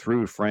marching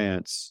through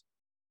France,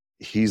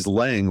 he's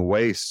laying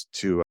waste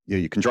to,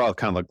 you can draw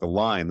kind of like the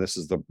line. This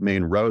is the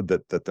main road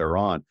that they're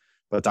on,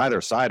 but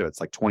either side of it's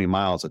like 20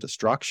 miles of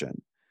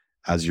destruction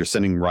as you're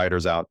sending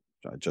riders out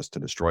just to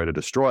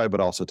destroy,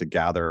 but also to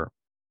gather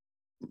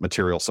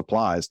material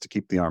supplies to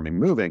keep the army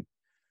moving.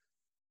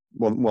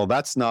 Well,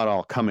 that's not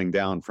all coming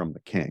down from the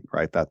king,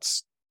 right?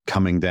 That's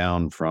coming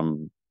down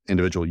from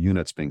individual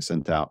units being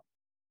sent out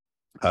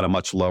at a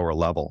much lower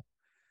level.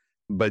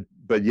 But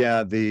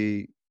yeah,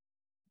 the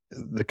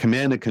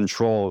command and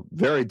control,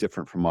 very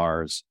different from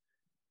ours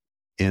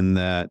in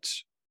that,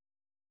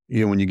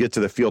 when you get to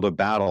the field of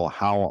battle,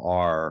 how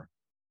are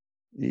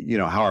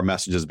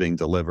messages being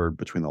delivered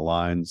between the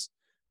lines,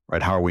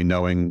 right? How are we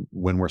knowing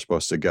when we're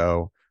supposed to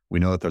go? We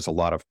know that there's a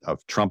lot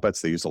of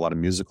trumpets. They use a lot of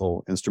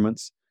musical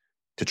instruments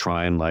to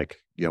try and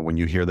when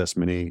you hear this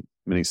many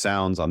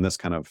sounds on this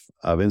kind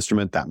of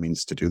instrument, that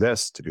means to do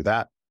this, to do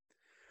that.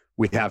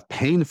 We have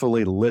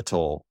painfully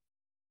little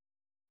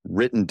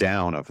written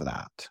down of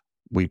that.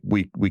 We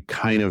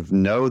kind of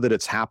know that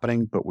it's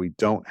happening, but we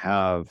don't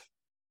have,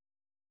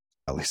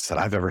 at least that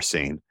I've ever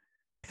seen.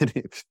 And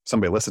if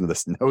somebody listening to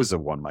this knows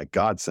of one, my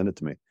God, send it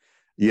to me.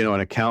 An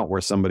account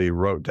where somebody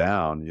wrote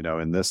down,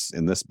 in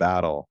this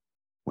battle,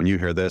 when you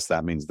hear this,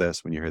 that means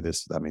this. When you hear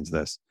this, that means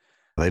this.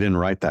 They didn't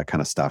write that kind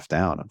of stuff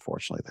down,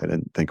 unfortunately. They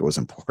didn't think it was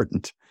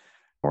important.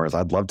 Whereas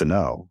I'd love to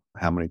know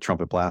how many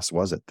trumpet blasts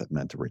was it that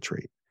meant to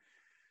retreat.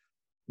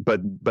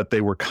 But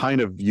they were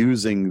kind of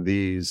using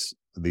these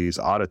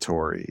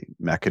auditory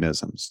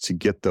mechanisms to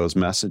get those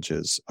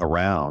messages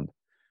around.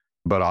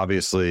 But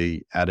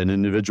obviously, at an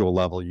individual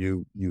level,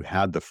 you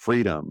had the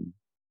freedom,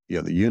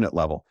 the unit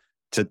level,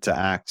 to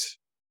act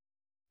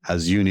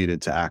as you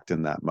needed to act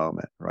in that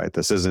moment, right?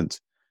 This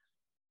isn't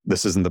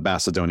the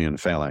Macedonian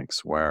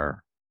phalanx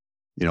where,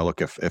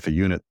 look, if a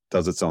unit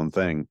does its own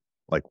thing,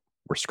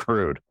 we're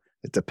screwed.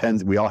 It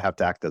depends. We all have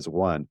to act as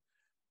one.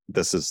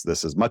 This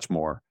is much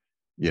more.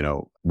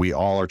 We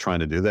all are trying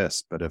to do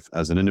this, but if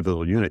as an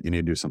individual unit you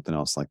need to do something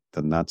else,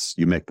 then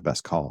you make the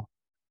best call.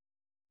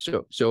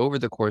 So over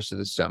the course of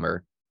the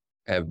summer,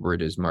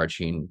 Edward is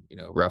marching,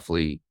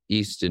 roughly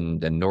east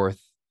and then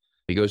north.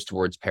 He goes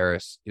towards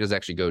Paris. He doesn't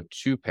actually go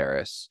to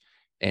Paris,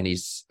 and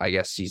he's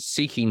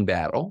seeking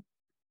battle,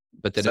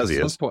 but then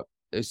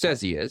it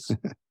says he is.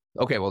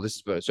 Okay, well,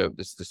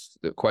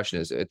 the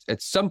question is,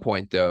 at some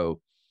point though,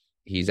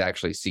 he's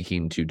actually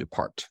seeking to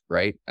depart,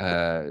 right?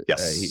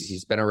 Yes.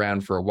 He's been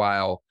around for a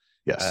while.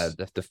 Yes.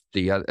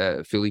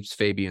 The Philippe's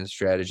Fabian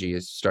strategy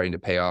is starting to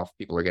pay off.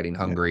 People are getting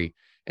hungry. Yeah.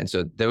 And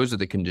so those are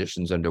the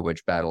conditions under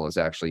which battle is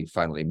actually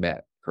finally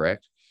met,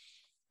 correct?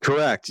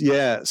 Correct.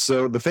 Yeah.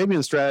 So the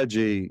Fabian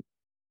strategy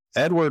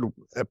Edward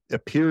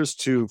appears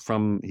to,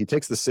 he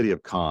takes the city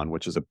of Caen,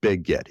 which is a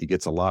big get. He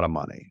gets a lot of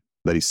money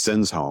that he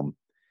sends home,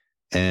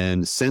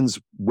 and sends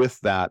with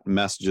that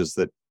messages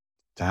that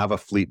to have a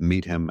fleet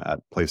meet him at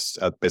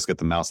basically at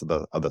the mouth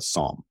of the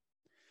Somme.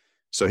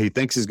 So he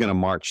thinks he's going to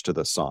march to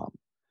the Somme.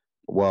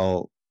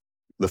 Well,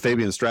 the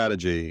Fabian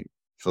strategy,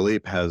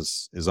 Philippe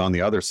is on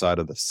the other side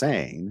of the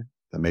Seine,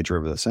 the major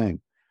river of the Seine,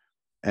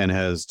 and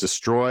has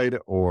destroyed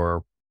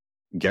or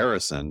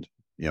garrisoned,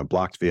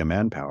 blocked via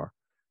manpower,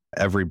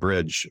 every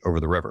bridge over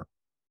the river.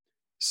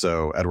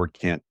 So Edward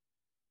can't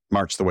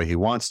march the way he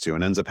wants to,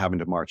 and ends up having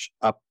to march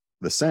up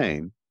the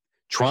Seine,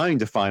 trying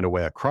to find a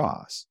way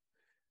across.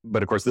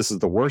 But of course, this is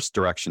the worst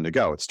direction to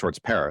go. It's towards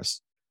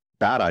Paris.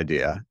 Bad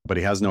idea, but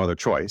he has no other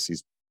choice.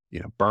 He's,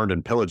 burned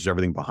and pillaged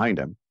everything behind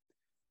him.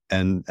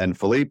 And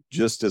Philippe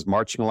just is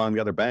marching along the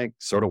other bank,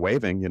 sort of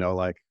waving,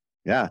 like,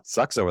 yeah, it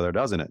sucks over there,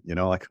 doesn't it?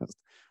 Like,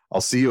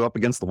 I'll see you up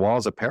against the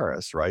walls of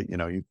Paris, right?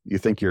 You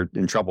think you're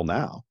in trouble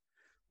now.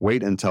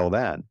 Wait until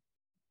then.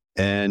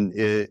 And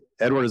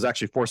Edward is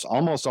actually forced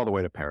almost all the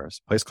way to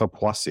Paris, a place called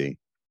Poissy.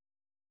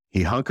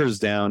 He hunkers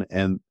down,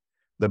 and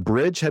the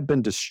bridge had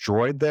been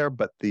destroyed there,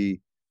 but the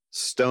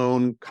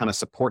stone kind of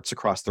supports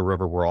across the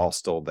river were all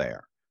still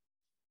there.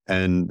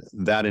 And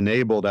that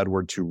enabled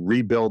Edward to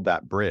rebuild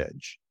that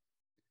bridge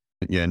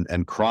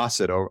and cross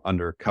it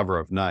under cover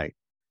of night.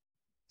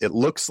 It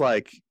looks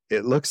like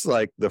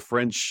the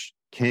French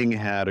king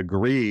had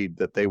agreed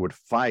that they would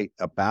fight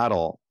a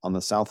battle on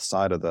the south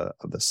side of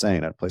the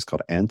Seine at a place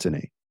called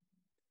Antony,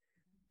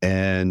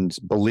 and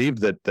believed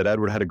that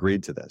Edward had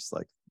agreed to this.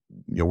 Like,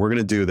 we're going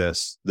to do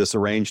this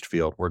arranged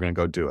field. We're going to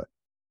go do it.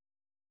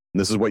 And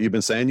this is what you've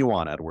been saying you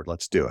want, Edward.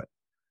 Let's do it.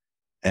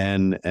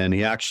 And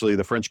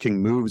the French king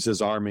moves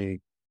his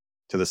army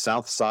to the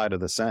south side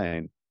of the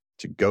Seine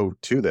to go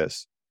to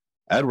this.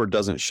 Edward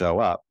doesn't show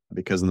up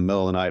because in the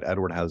middle of the night,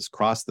 Edward has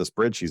crossed this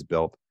bridge he's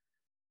built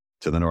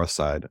to the north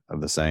side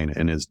of the Seine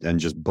and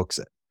just books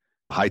it,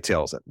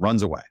 hightails it,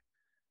 runs away.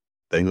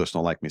 The English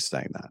don't like me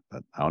saying that,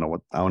 but I don't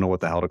know what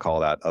the hell to call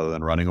that other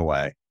than running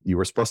away. You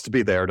were supposed to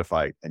be there to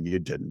fight, and you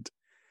didn't.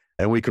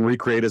 And we can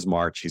recreate his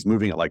march. He's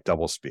moving at like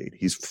double speed.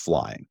 He's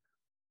flying.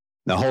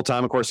 Now, the whole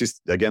time, of course,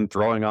 he's again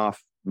throwing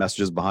off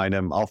messages behind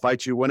him. I'll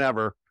fight you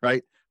whenever,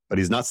 right? But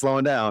he's not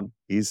slowing down.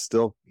 He's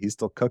still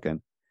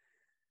cooking.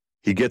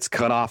 He gets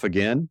cut off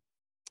again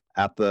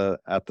at the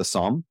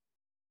Somme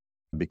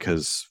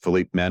because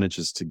Philippe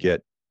manages to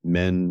get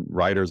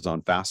riders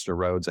on faster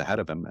roads ahead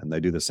of him, and they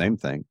do the same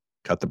thing.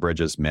 Cut the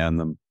bridges, man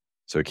them,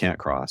 so he can't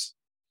cross.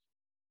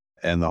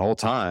 And the whole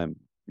time,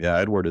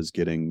 Edward is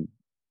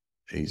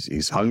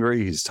he's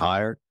hungry, he's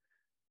tired,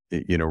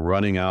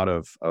 running out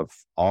of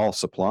all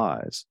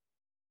supplies,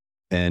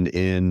 and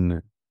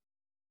in,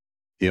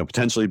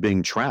 potentially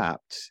being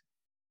trapped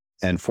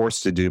and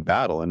forced to do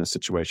battle in a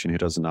situation he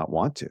does not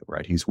want to,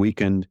 right? He's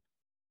weakened,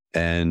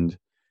 and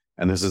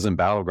this isn't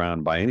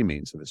battleground by any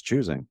means of his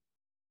choosing.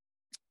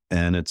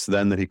 And it's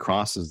then that he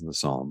crosses the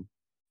Somme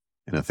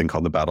in a thing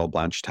called the Battle of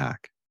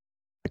Blanchetaque.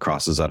 It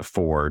crosses at a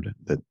ford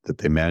that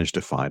they managed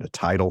to find, a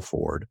tidal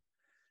ford.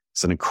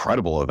 It's an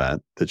incredible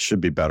event that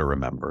should be better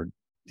remembered,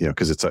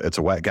 because it's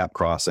a wet gap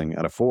crossing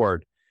at a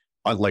ford,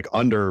 like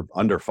under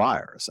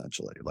fire,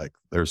 essentially. Like,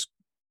 there's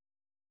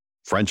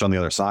French on the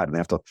other side, and they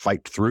have to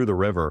fight through the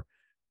river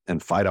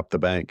and fight up the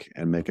bank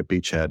and make a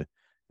beachhead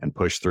and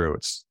push through.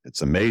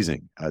 It's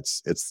amazing.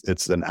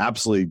 It's an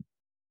absolutely,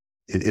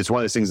 it's one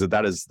of those things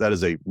that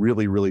is a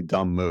really, really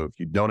dumb move.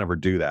 You don't ever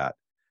do that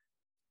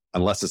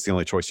unless it's the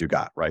only choice you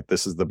got, right?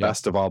 This is the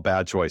best of all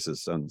bad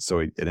choices. And so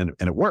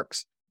it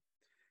works.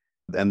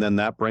 And then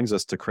that brings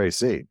us to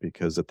Crécy,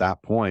 because at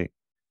that point,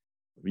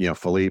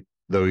 Philippe,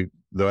 though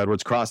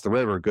Edward's crossed the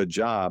river, good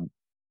job,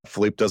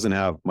 Philippe doesn't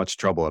have much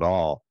trouble at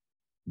all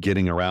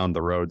getting around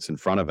the roads in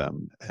front of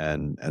him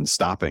and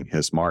stopping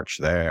his march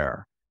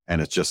there.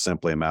 And it's just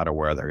simply a matter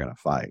where they're going to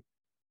fight.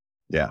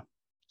 Yeah.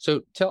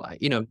 So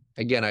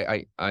again,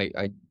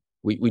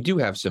 we do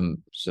have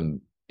some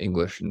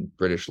English and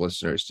British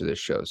listeners to this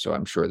show, so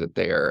I'm sure that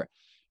they're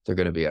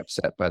going to be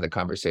upset by the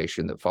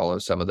conversation that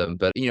follows some of them.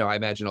 But, I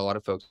imagine a lot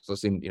of folks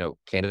listening,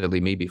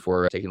 candidly me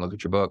before taking a look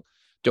at your book,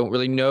 don't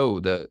really know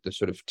the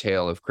sort of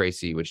tale of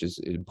Crécy, which is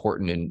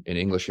important in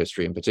English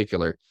history in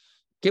particular.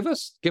 Give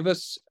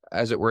us,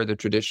 as it were, the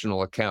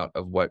traditional account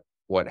of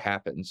what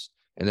happens,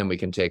 and then we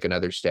can take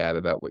another stab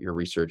about what your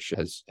research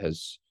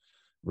has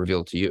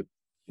revealed to you.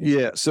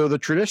 Yeah. So the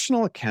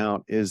traditional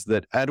account is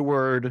that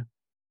Edward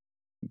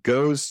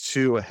goes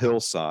to a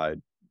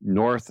hillside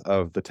north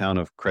of the town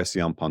of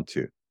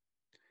Crécy-en-Ponthieu,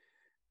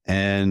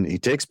 and he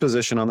takes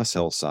position on this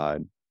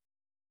hillside.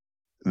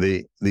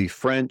 The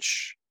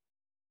French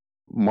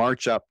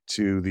march up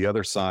to the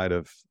other side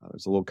of,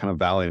 there's a little kind of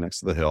valley next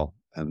to the hill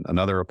and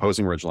another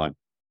opposing ridgeline.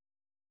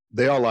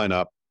 They all line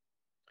up,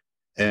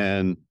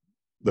 and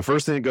the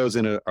first thing that goes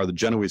in are the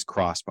Genoese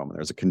crossbowmen.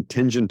 There's a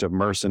contingent of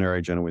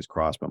mercenary Genoese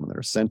crossbowmen that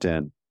are sent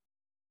in.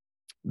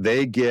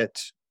 They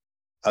get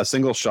a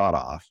single shot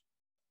off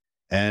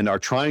and are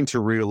trying to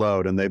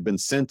reload, and they've been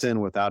sent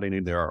in without any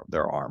of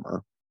their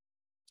armor.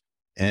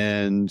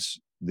 And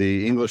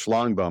the English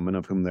longbowmen,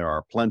 of whom there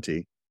are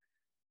plenty,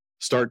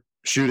 start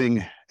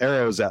shooting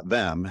arrows at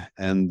them,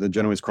 and the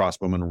Genoese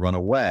crossbowmen run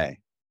away.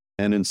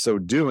 And in so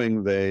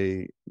doing,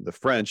 the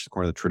French,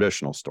 according to the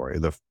traditional story,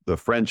 the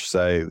French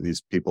say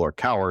these people are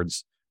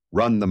cowards,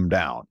 run them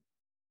down.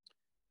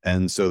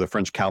 And so the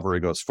French cavalry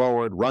goes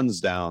forward, runs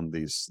down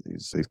these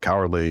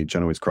cowardly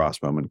Genoese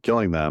crossbowmen,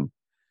 killing them,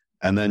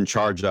 and then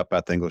charge up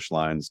at the English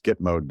lines, get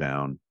mowed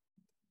down.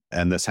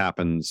 And this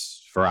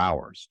happens for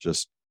hours,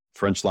 just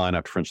French line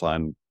after French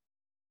line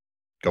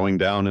going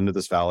down into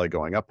this valley,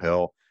 going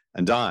uphill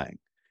and dying.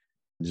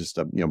 Just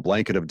a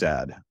blanket of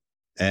dead.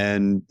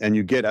 And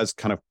you get, as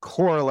kind of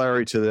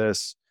corollary to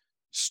this,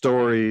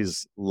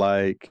 stories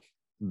like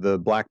the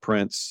Black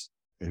Prince,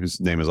 whose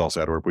name is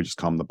also Edward. We just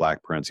call him the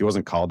Black Prince. He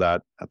wasn't called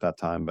that at that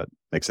time, but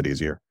makes it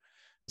easier.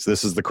 So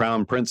this is the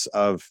Crown Prince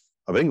of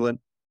England.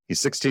 He's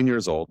 16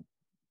 years old,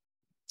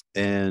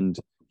 and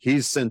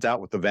he's sent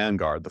out with the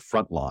vanguard, the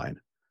front line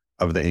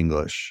of the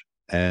English.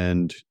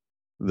 And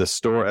as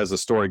the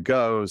story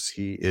goes,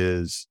 he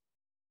is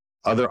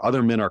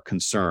other men are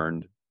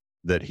concerned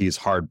that he's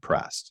hard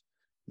pressed,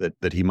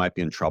 that he might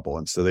be in trouble.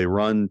 And so they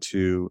run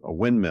to a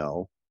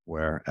windmill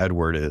where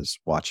Edward is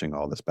watching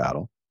all this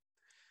battle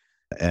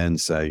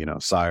and say,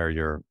 sire,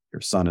 your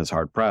son is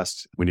hard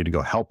pressed. We need to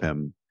go help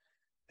him.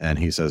 And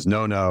he says,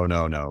 no.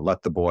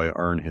 Let the boy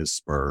earn his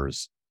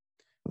spurs.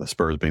 The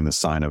spurs being the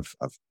sign of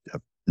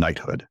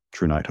knighthood,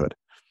 true knighthood.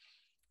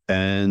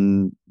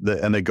 And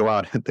they go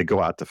out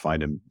to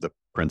find him, the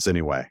prince,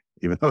 anyway,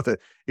 even though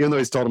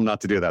he's told him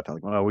not to do that. They're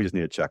like, well, we just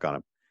need to check on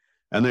him.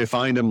 And they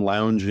find him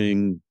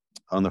lounging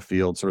on the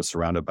field, sort of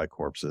surrounded by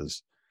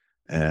corpses.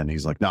 And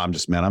he's like, no, I'm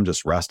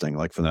just resting,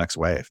 like, for the next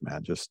wave,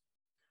 man. Just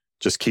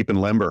keeping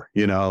limber,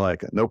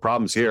 like, no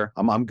problems here.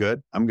 I'm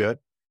good.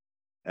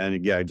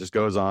 And yeah, he just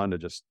goes on to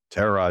just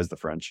terrorize the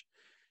French.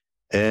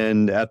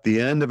 And at the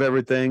end of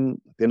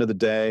everything, at the end of the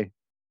day,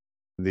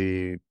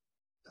 the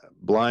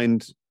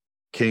blind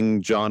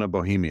King John of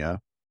Bohemia,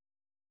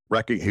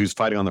 who's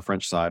fighting on the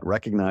French side,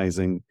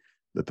 recognizing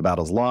that the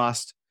battle's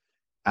lost,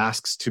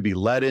 asks to be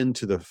led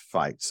into the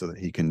fight so that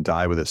he can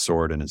die with his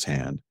sword in his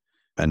hand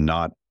and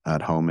not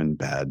at home in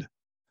bed.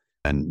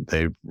 And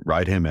they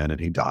ride him in, and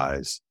he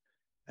dies.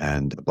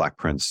 And the Black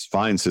Prince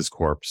finds his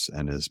corpse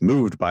and is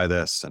moved by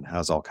this and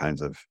has all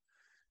kinds of,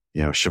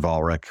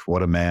 chivalric,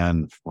 what a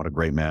man, what a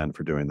great man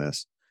for doing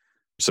this.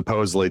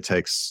 Supposedly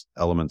takes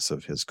elements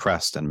of his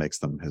crest and makes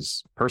them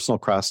his personal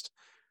crest.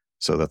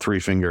 So the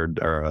three-feathered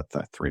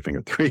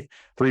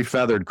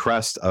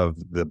crest of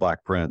the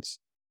Black Prince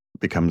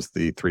becomes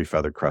the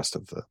three-feathered crest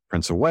of the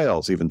Prince of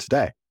Wales, even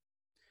today.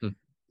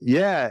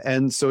 Yeah,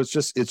 and so it's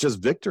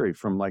just victory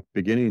from, like,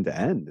 beginning to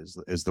end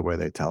is the way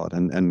they tell it.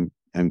 And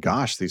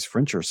gosh, these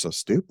French are so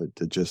stupid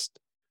to just,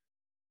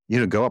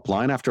 go up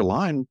line after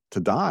line to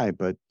die.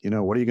 But,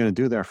 what are you going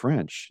to do there,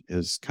 French,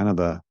 is kind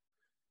of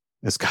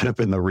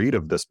been the read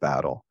of this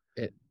battle.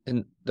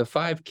 And the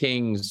five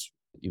kings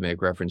you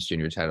make reference to in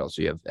your title.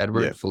 So you have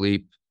Edward,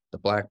 Philippe, the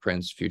Black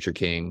Prince, future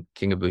king,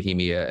 King of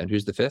Bohemia, and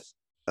who's the fifth?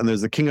 And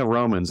there's the King of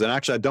Romans. And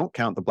actually, I don't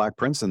count the Black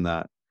Prince in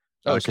that.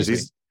 Because he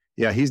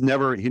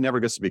never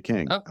gets to be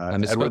king. Oh, I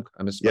misspoke.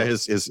 Yeah,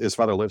 his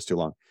father lives too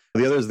long.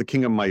 The other is the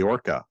King of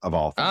Majorca, of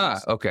all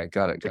things. Okay,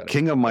 got it. The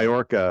King of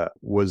Majorca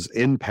was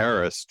in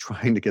Paris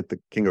trying to get the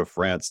King of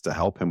France to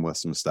help him with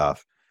some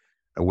stuff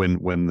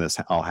when this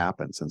all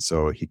happens, and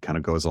so he kind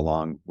of goes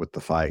along with the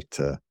fight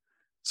to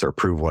sort of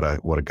prove what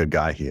a good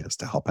guy he is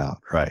to help out.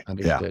 Right?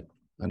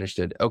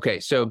 Understood. Okay,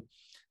 so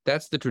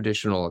that's the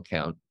traditional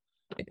account.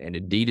 And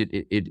indeed,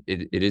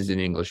 it is an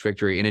English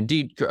victory. And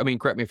indeed,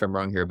 correct me if I'm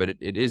wrong here, but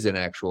it is an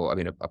actual,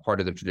 a part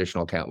of the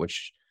traditional account,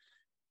 which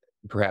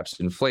perhaps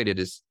inflated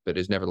but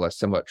is nevertheless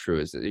somewhat true,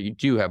 is that you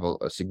do have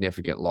a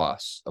significant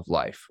loss of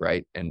life,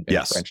 right? And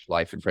yes. French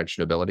life and French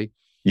nobility.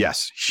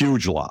 Yes,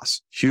 huge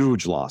loss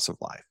of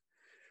life.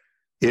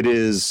 It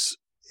is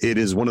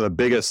one of the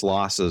biggest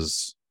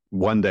losses,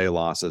 one-day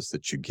losses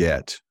that you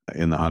get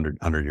in the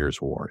 100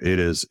 Years' War. It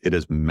is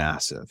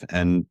massive.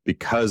 And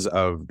because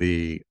of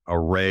the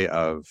array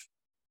of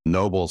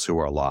nobles who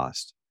are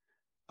lost,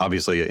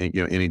 obviously,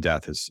 any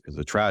death is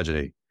a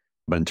tragedy,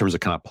 but in terms of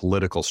kind of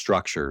political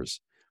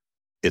structures,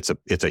 it's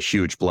a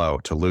huge blow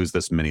to lose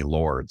this many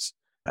lords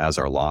as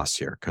are lost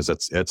here, because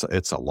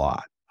it's a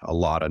lot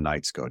of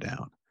knights go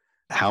down.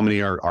 How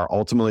many are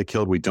ultimately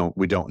killed? We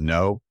don't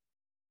know,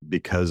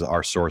 because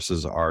our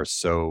sources are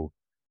so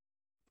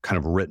kind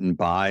of written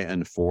by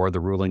and for the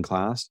ruling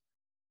class.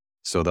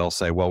 So they'll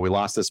say, well, we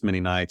lost this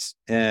many knights,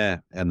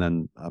 and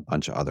then a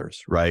bunch of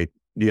others, right?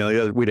 We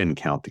didn't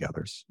count the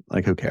others.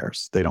 Like, who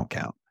cares? They don't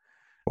count,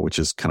 which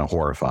is kind of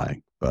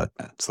horrifying, but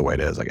it's the way it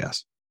is, I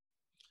guess.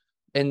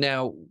 And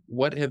now,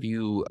 what have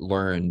you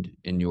learned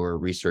in your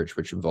research,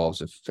 which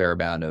involves a fair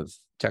amount of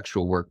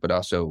textual work, but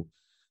also,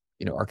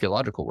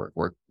 archaeological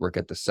work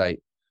at the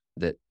site,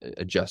 that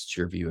adjusts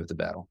your view of the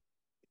battle?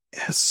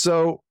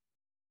 So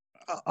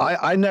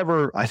I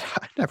never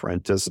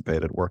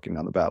anticipated working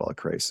on the Battle of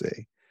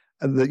Crécy.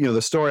 And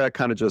the story I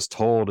kind of just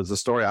told is the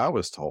story I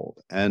was told.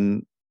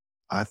 And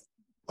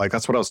Like,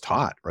 that's what I was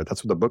taught, right?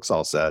 That's what the books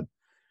all said.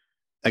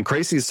 And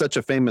Crécy is such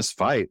a famous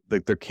fight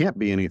that there can't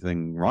be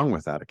anything wrong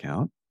with that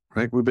account,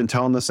 right? We've been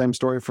telling the same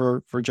story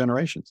for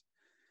generations.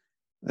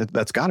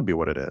 That's got to be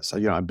what it is.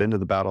 I've been to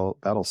the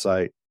battle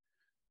site.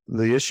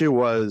 The issue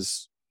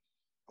was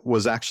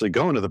actually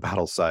going to the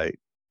battle site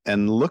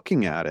and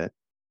looking at it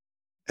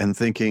and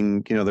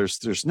thinking,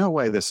 there's no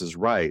way this is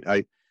right.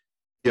 I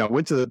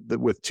went to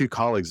with two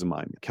colleagues of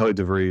mine, Kelly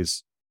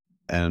DeVries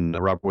and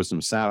Robert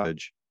Wisdom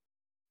Savage,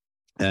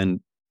 and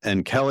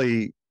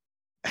Kelly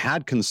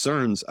had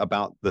concerns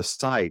about the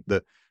site,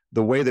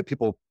 the way that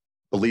people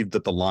believed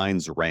that the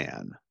lines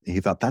ran. He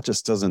thought that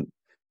just doesn't.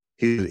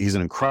 He's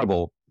an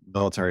incredible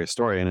military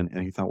historian,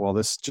 and he thought, well,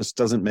 this just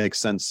doesn't make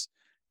sense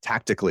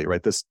tactically,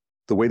 right?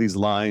 The way these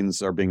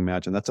lines are being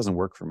imagined, that doesn't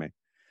work for me.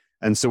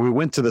 And so we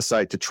went to the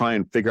site to try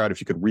and figure out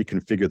if you could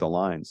reconfigure the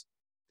lines.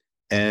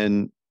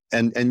 And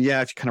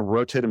yeah, if you kind of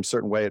rotate them a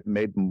certain way, it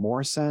made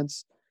more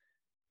sense.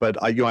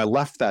 But I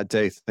left that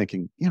day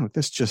thinking,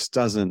 this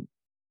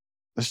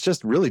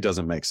just really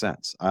doesn't make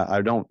sense.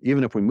 I don't,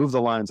 even if we move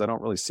the lines, I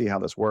don't really see how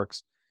this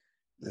works.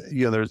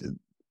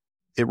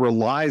 It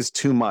relies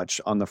too much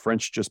on the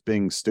French just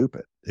being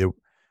stupid.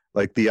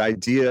 Like the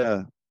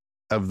idea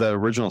of the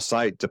original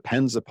site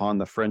depends upon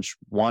the French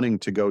wanting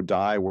to go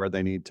die where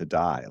they need to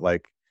die.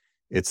 Like,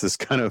 it's this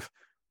kind of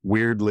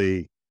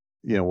weirdly,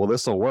 well,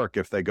 this will work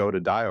if they go to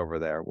die over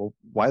there. Well,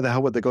 why the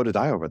hell would they go to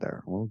die over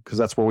there? Well, because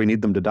that's where we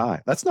need them to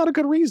die. That's not a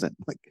good reason.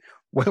 Like,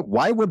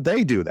 why would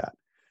they do that?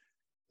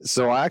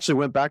 So I actually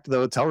went back to the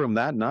hotel room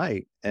that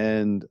night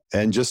and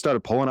just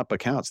started pulling up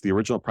accounts, the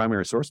original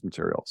primary source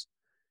materials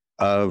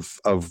of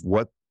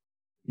what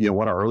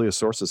our earliest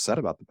sources said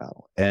about the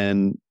battle.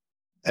 And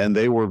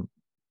they were,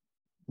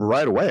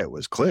 right away, it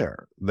was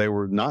clear. They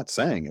were not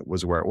saying it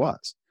was where it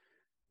was.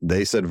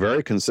 They said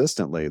very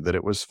consistently that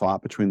it was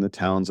fought between the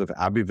towns of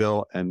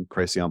Abbeville and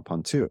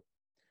Crécy-en-Ponthieu,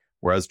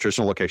 whereas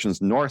traditional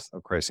locations north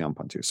of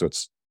Crécy-en-Ponthieu. So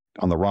it's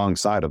on the wrong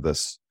side of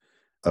this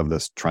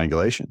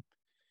triangulation.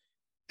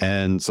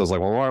 And so I was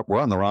like, well, we're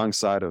on the wrong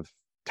side of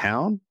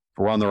town.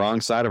 We're on the wrong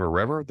side of a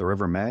river, the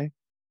River May,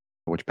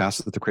 which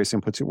passes through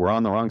Crécy-en-Ponthieu. We're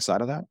on the wrong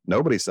side of that.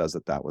 Nobody says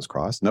that was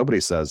crossed.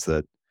 Nobody says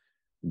that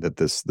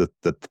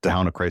the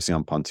town of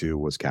Crécy-en-Ponthieu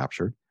was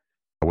captured,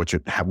 which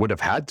it would have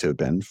had to have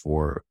been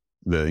for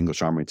the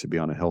English army to be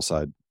on a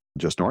hillside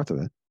just north of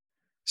it.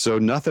 So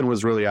nothing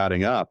was really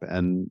adding up,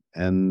 and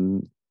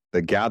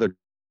they gathered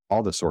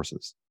all the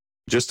sources,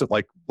 just to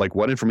like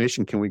what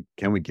information can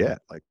we get?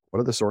 Like,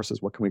 what are the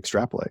sources? What can we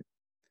extrapolate?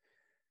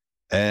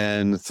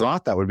 And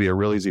thought that would be a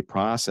real easy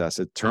process.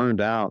 It turned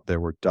out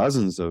there were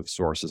dozens of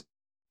sources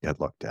you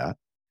had looked at,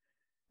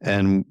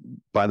 and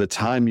by the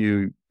time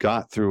you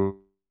got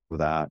through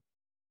that,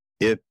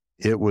 it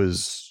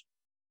was,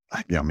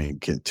 to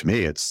me,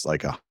 it's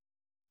like a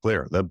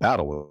clear. The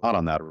battle was not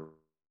on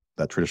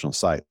that traditional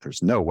site.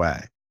 There's no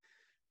way.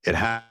 It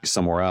had to be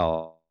somewhere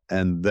else.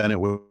 And then it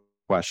was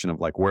a question of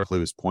like where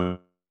clues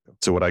point.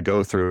 So what I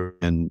go through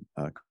in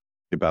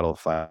the Battle of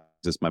Fire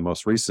is my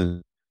most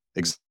recent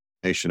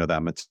examination of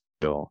that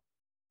material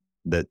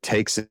that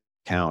takes into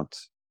account,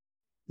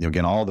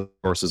 again, all the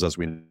sources as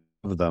we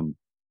know them,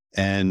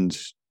 and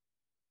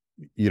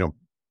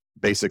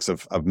basics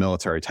of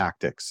military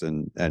tactics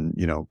and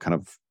kind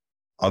of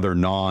other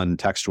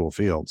non-textual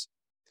fields.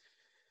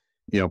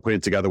 Putting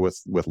it together with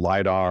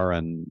LiDAR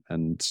and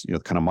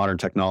kind of modern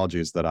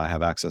technologies that I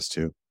have access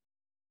to.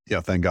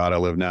 Thank God I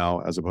live now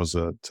as opposed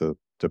to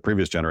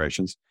previous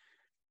generations.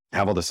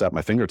 Have all this at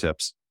my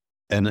fingertips.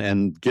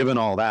 And given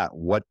all that,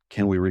 what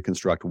can we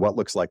reconstruct? What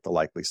looks like the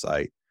likely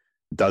site?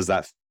 Does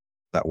that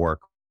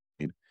work?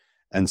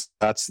 And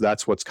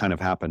that's what's kind of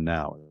happened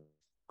now.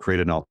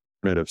 Create an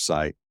alternative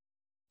site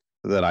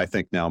that I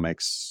think now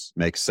makes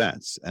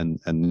sense.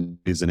 And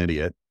he's an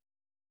idiot.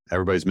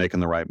 Everybody's making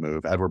the right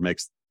move. Edward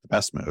makes the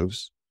best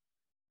moves,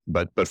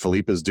 but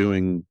Philippe is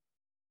doing,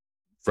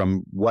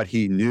 from what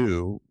he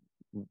knew,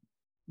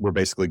 were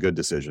basically good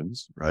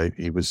decisions, right?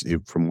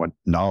 From what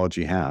knowledge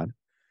he had,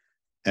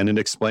 and it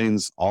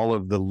explains all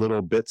of the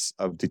little bits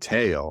of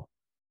detail.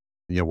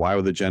 Why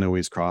would the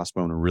Genoese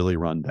crossbone really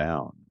run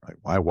down? Right?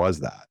 Why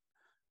was that?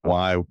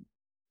 Why it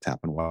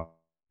happened? Why?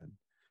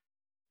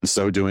 And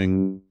so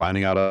doing,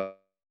 finding out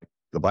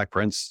the Black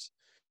Prince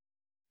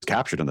was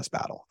captured in this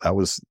battle. That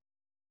was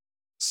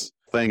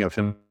thing of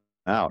him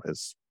out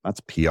that's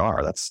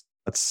PR. That's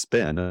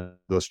spin. It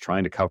was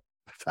trying to cover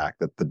the fact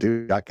that the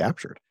dude got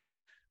captured.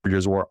 100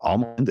 Years' War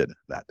almost ended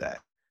that day.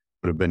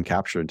 Would have been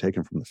captured and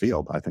taken from the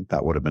field. I think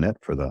that would have been it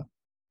for the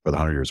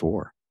 100 Years'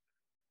 War.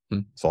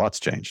 So lots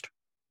changed.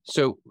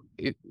 So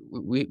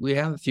we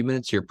have a few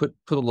minutes here. Put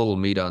a little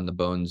meat on the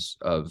bones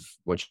of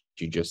what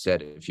you just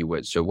said, if you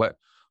would. So what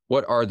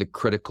are the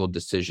critical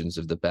decisions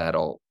of the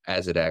battle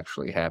as it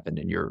actually happened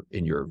in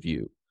your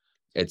view?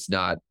 It's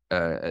not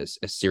a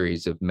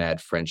series of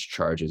mad French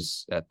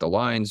charges at the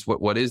lines.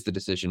 What is the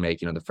decision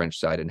making on the French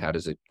side, and how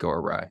does it go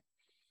awry?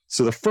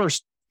 So the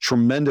first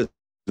tremendous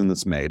decision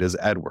that's made is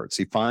Edwards.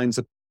 He finds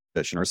a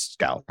position, or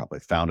scout probably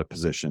found a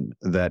position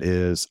that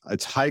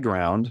it's high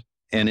ground,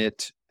 and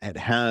it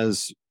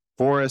has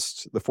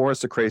the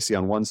forest of Crécy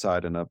on one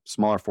side and a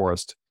smaller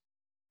forest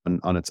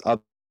on its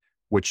other,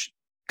 which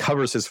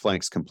covers his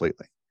flanks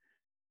completely.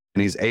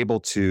 And he's able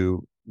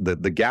to,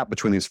 the gap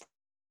between these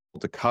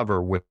to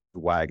cover with the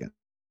wagon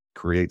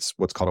creates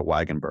what's called a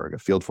wagonburg, a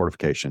field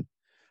fortification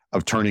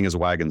of turning his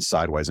wagons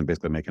sideways and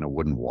basically making a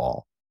wooden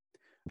wall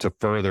to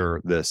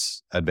further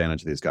this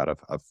advantage that he's got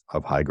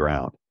of high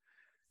ground.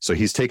 So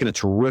he's taken a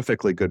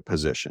terrifically good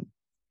position.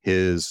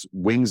 His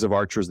wings of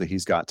archers that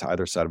he's got to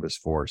either side of his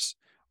force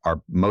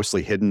are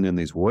mostly hidden in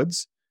these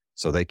woods,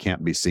 so they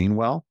can't be seen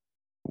well,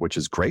 which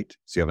is great.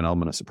 So you have an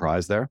element of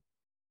surprise there.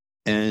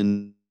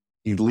 And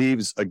he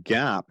leaves a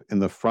gap in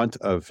the front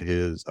of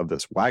this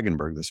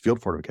wagonburg, this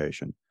field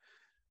fortification,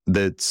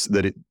 in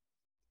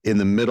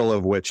the middle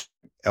of which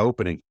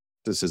opening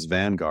is his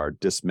vanguard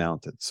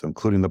dismounted, so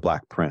including the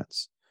Black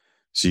Prince.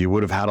 So you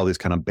would have had all these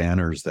kind of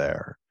banners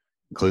there,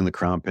 including the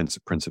Crown Prince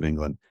of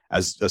England,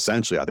 as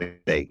essentially, I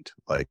think, bait,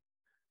 like,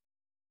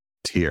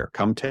 here,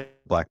 come take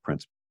Black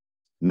Prince.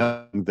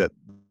 Knowing that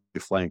you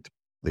flanked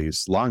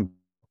these long,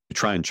 you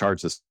try and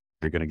charge this,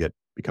 you're going to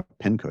become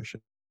a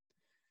pincushion.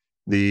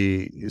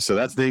 So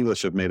that's the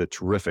English have made a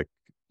terrific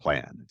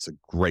plan. It's a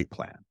great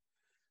plan.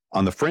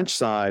 On the French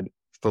side,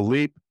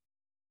 Philippe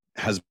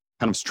has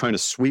kind of trying to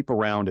sweep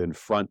around in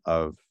front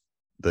of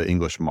the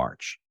English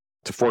march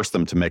to force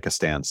them to make a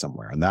stand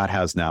somewhere. And that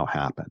has now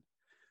happened.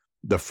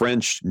 The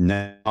French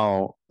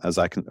now, as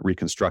I can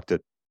reconstruct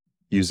it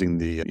using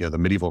the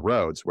medieval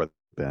roads where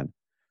they've been,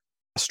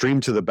 stream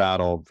to the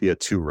battle via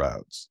two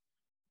roads.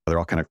 They're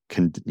all kind of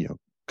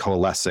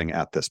coalescing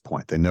at this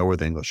point. They know where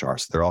the English are,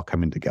 so they're all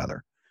coming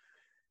together.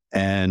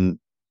 And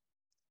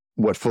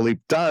what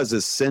Philippe does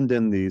is send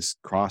in these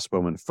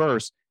crossbowmen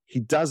first.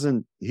 He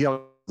doesn't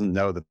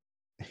know that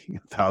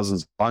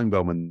thousands of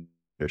longbowmen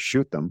to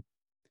shoot them.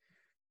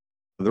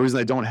 The reason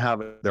they don't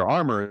have their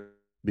armor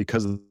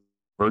because of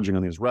verging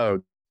on these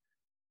roads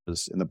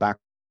is in the back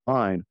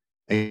line,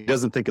 and he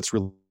doesn't think it's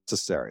really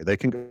necessary. They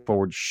can go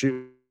forward,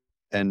 shoot,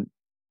 and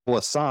pull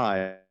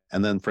aside,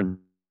 and then French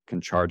can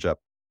charge up.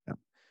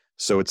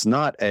 So it's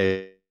not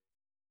a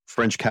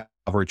French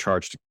cavalry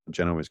charge to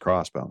Genoese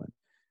crossbowmen.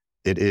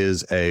 It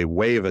is a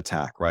wave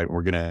attack, right?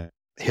 We're going to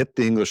hit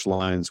the English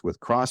lines with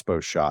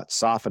crossbow shots,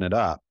 soften it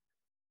up.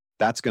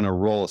 That's going to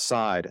roll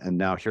aside, and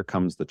now here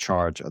comes the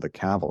charge of the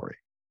cavalry.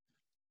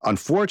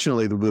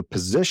 Unfortunately, the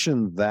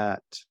position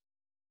that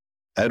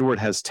Edward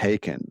has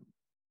taken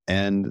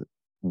and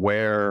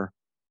where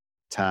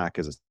attack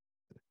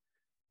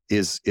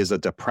is a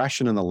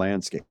depression in the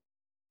landscape in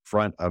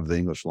front of the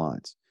English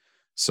lines.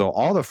 So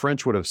all the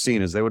French would have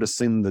seen is they would have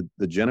seen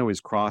the Genoese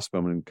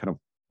crossbowmen kind of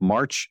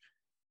march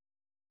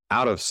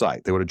out of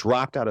sight. They would have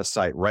dropped out of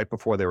sight right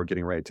before they were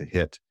getting ready to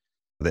hit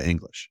the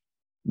English.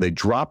 They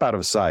drop out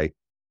of sight,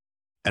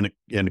 and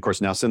of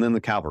course now send in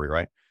the cavalry,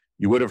 right?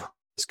 You would have heard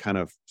this kind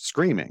of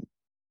screaming.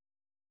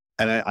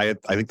 And I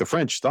think the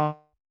French thought,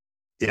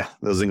 yeah,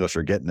 those English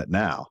are getting it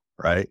now,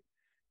 right?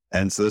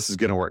 And so this is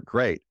going to work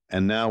great.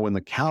 And now when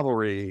the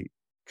cavalry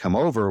come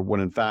over, what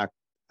in fact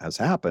has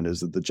happened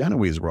is that the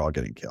Genoese were all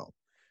getting killed.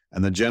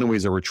 And the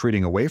Genoese are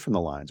retreating away from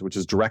the lines, which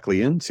is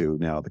directly into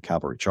now the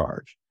cavalry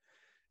charge.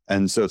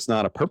 And so it's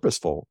not a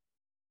purposeful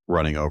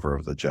running over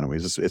of the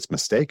Genoese. It's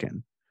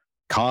mistaken.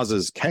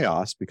 Causes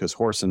chaos because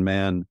horse and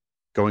man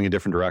going in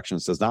different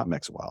directions does not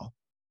mix well.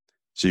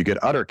 So you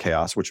get utter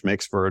chaos, which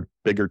makes for a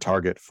bigger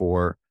target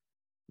for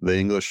the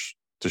English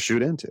to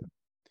shoot into.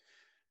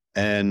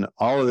 And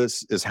all of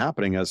this is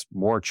happening as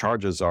more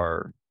charges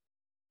are,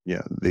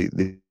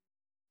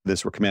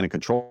 this where command and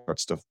control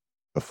starts to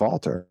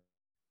falter.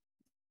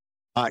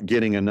 Not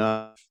getting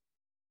enough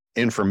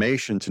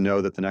information to know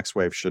that the next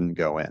wave shouldn't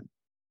go in.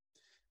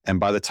 And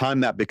by the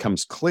time that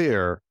becomes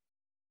clear,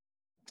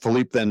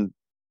 Philippe then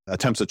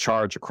attempts a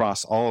charge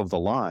across all of the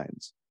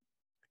lines.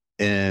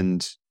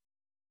 And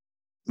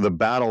the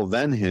battle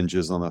then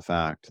hinges on the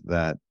fact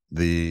that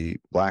the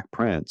Black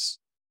Prince,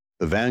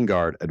 the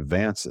vanguard,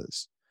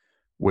 advances,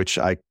 which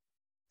I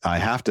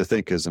have to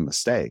think is a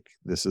mistake.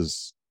 This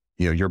is,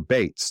 your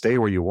bait, stay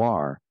where you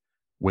are.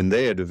 When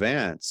they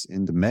advance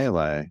into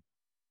melee,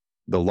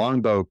 the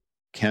longbow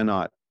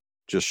cannot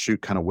just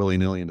shoot kind of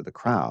willy-nilly into the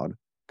crowd,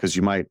 because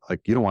you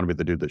don't want to be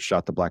the dude that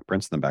shot the Black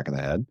Prince in the back of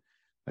the head.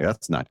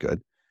 That's not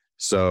good.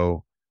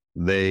 So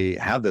they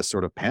have this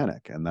sort of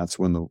panic, and that's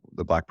when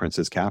the Black Prince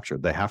is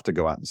captured. They have to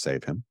go out and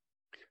save him.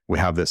 We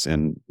have this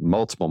in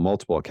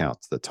multiple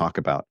accounts that talk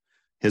about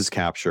his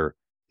capture,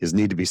 his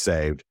need to be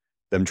saved,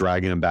 them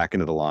dragging him back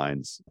into the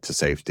lines to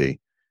safety.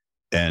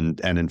 And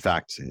in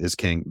fact,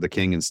 the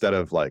king, instead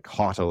of like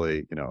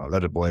haughtily,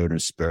 let it boy on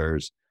his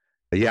spurs,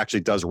 he actually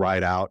does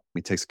ride out.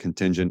 He takes a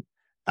contingent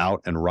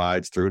out and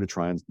rides through to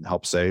try and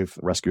help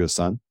rescue his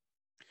son,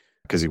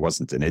 because he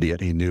wasn't an idiot.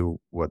 He knew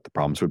what the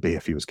problems would be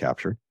if he was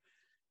captured.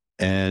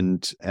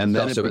 And then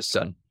also his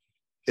son.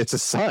 It's a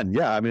son.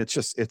 Yeah. I mean,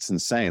 it's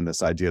insane.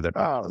 This idea that,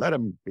 let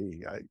him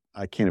be.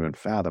 I can't even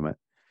fathom it.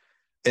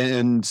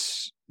 And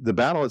the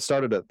battle had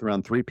started at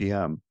around 3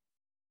 p.m.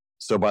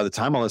 So by the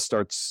time all this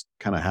starts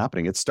kind of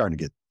happening, it's starting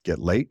to get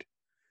late.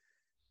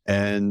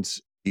 And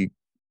a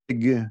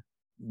big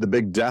the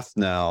big death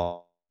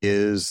knell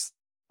is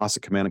loss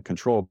of command and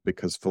control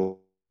because Philip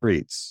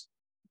retreats,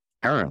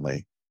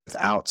 apparently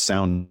without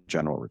sound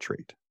general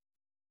retreat.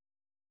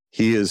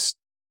 He is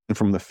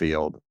from the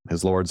field.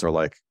 His lords are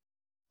like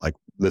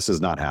this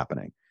is not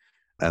happening,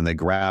 and they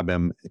grab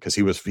him because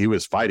he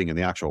was fighting in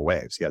the actual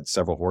waves. He had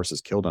several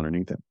horses killed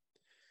underneath him,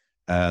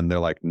 and they're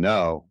like,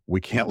 "No,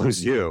 we can't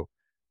lose you,"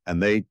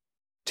 and they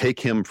take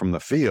him from the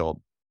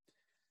field,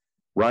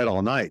 ride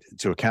all night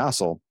to a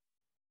castle,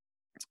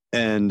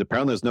 and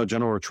apparently there's no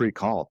general retreat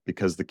called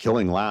because the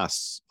killing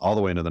lasts all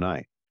the way into the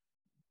night.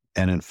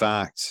 And in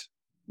fact,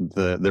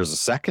 there's a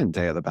second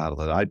day of the battle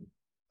that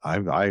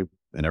I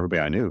and everybody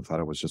I knew thought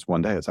it was just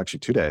one day. It's actually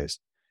 2 days.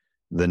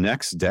 The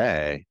next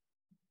day,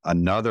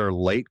 another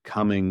late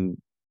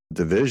coming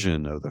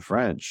division of the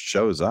French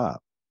shows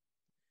up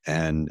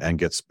and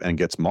gets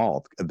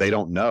mauled. They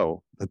don't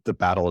know that the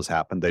battle has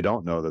happened. They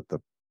don't know that the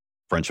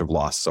French have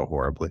lost so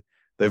horribly.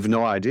 They have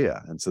no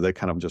idea, and so they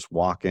kind of just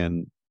walk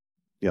in,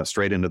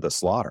 straight into the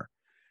slaughter.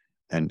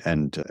 And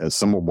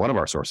as one of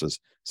our sources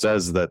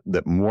says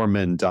that more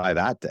men die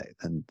that day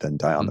than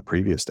die on the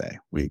previous day.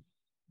 We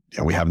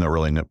have no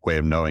really way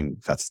of knowing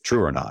if that's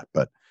true or not.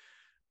 But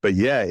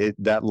yeah,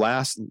 that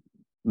last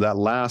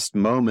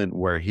moment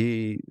where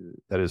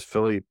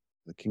Philippe,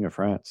 the King of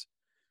France,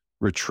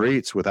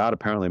 retreats without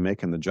apparently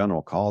making the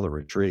general call to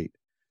retreat.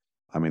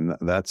 I mean,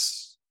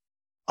 that's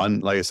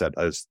like I said,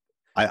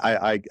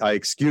 I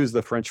excuse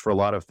the French for a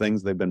lot of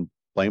things they've been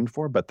blamed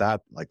for, but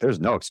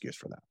there's no excuse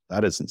for that.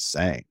 That is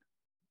insane.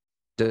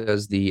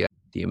 Does the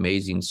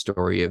amazing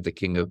story of the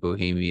King of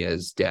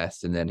Bohemia's death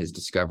and then his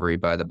discovery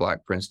by the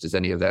Black Prince, does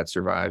any of that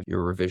survive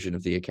your revision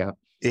of the account?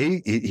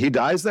 He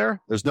dies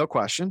there. There's no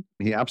question.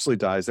 He absolutely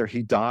dies there.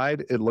 He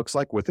died, it looks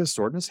like, with his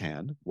sword in his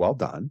hand. Well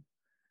done.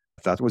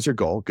 If that was your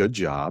goal, good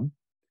job.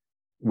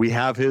 We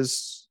have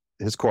his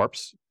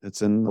corpse.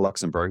 It's in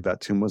Luxembourg.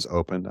 That tomb was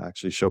opened. I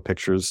actually show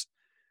pictures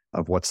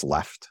of what's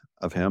left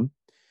of him.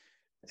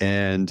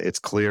 And it's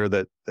clear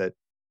that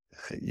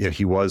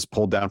he was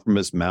pulled down from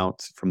his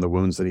mount from the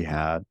wounds that he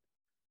had.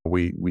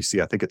 We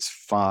see, I think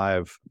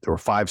there were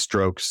 5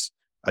 strokes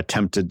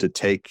attempted to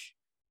take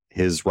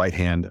his right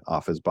hand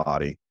off his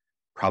body,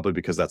 probably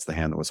because that's the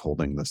hand that was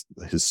holding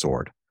his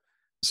sword.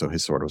 So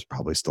his sword was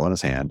probably still in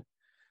his hand.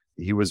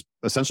 He was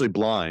essentially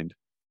blind.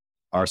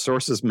 Our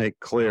sources make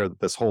clear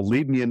that this whole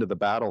lead me into the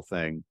battle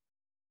thing,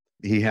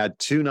 he had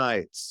 2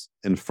 knights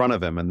in front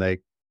of him, and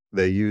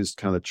they used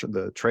kind of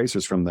the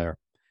tracers from their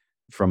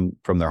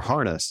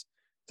harness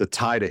to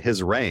tie to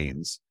his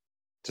reins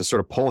to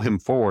sort of pull him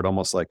forward,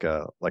 almost like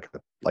a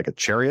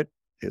chariot.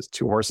 He has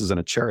 2 horses in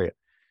a chariot.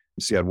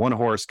 So you had 1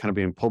 horse kind of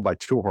being pulled by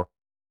 2 horses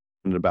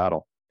into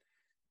battle.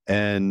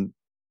 And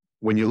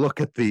when you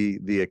look at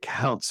the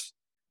accounts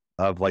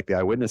of like the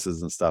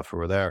eyewitnesses and stuff who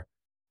were there,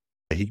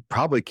 he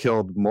probably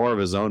killed more of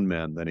his own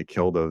men than he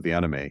killed of the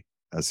enemy,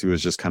 as he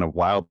was just kind of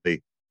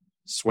wildly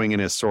swinging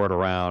his sword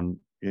around,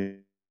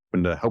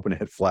 hoping to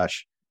hit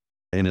flesh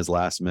in his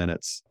last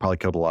minutes. Probably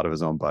killed a lot of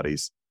his own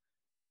buddies.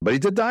 But he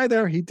did die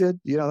there. He did,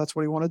 that's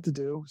what he wanted to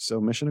do.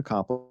 So mission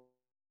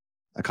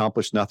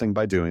accomplished nothing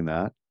by doing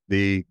that.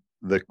 The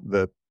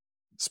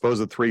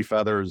supposed 3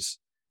 feathers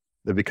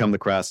that become the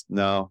crest.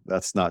 No,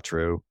 that's not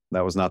true.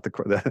 That was not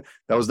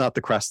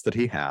the crest that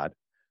he had.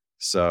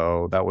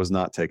 So that was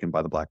not taken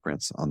by the Black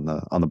Prince on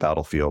the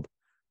battlefield.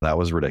 That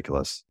was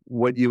ridiculous.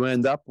 What you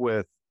end up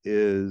with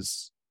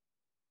is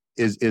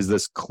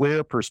this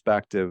clear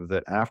perspective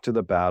that after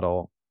the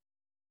battle,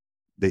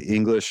 the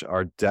English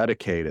are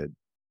dedicated,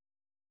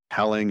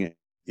 telling,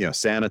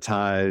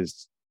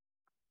 sanitized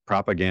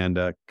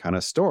propaganda kind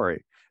of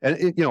story.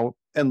 And,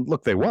 and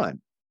look, they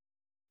won.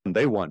 And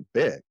they won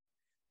big.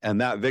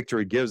 And that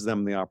victory gives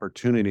them the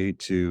opportunity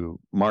to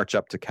march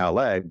up to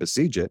Calais,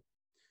 besiege it,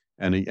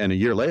 and a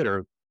year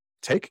later,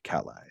 take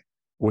Calais,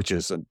 which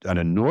is an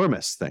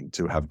enormous thing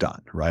to have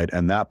done, right?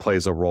 And that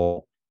plays a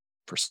role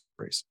for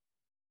centuries,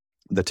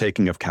 the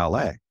taking of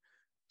Calais.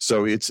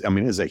 So it's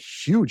a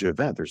huge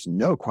event. There's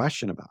no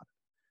question about it.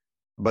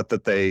 But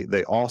that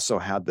they also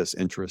had this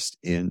interest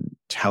in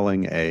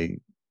telling a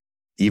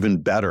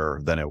even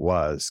better than it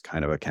was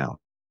kind of account,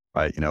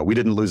 right? We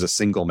didn't lose a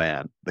single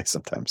man, they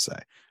sometimes say.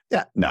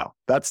 Yeah, no,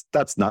 that's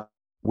not.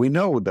 We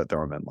know that there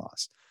were men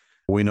lost.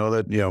 We know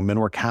that, men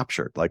were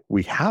captured. Like,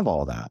 we have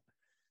all that.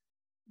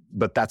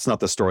 But that's not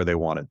the story they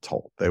wanted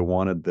told. They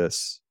wanted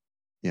this,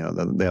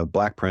 the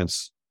Black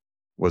Prince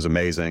was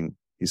amazing.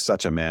 He's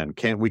such a man.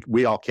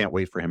 We all can't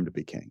wait for him to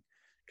be king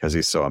because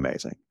he's so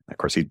amazing. Of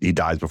course, he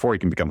dies before he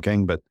can become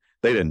king, but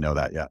they didn't know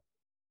that yet.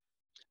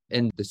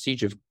 And the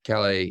Siege of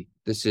Calais,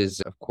 this is,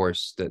 of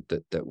course,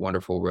 that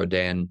wonderful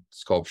Rodin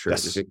sculpture.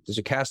 Yes. There's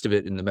a cast of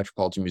it in the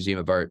Metropolitan Museum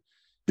of Art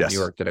in New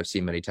York that I've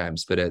seen many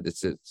times. But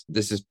this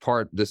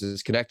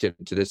is connected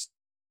to this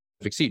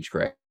siege,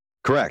 correct?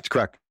 Correct.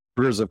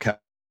 Brewers of Calais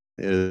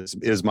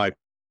is my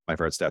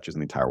favorite statues in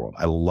the entire world.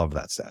 I love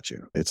that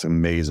statue. It's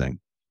amazing.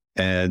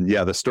 And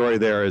yeah, the story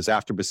there is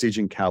after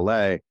besieging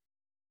Calais,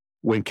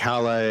 when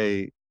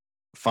Calais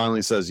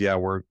finally says, "Yeah,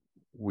 we're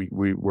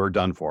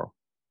done for,"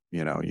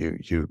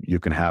 you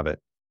can have it.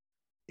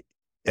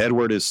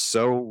 Edward is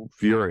so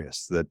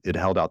furious that it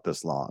held out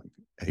this long.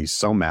 He's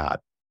so mad.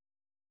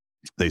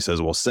 He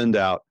says, "We'll send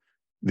out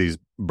these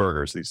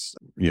burghers, these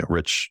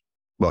rich,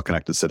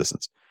 well-connected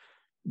citizens.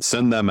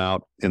 Send them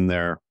out in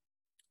their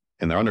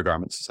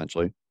undergarments,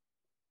 essentially,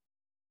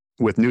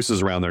 with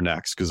nooses around their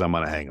necks, because I'm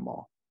going to hang them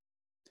all.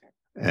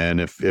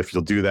 And if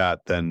you'll do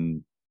that,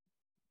 then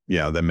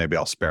then maybe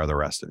I'll spare the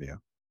rest of you."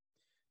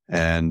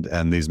 And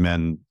these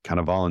men kind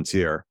of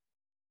volunteer,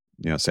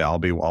 say, I'll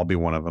be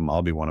one of them.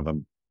 I'll be one of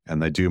them.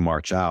 And they do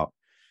march out.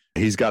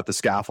 He's got the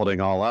scaffolding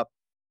all up.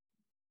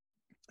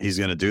 He's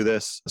going to do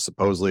this.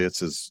 Supposedly it's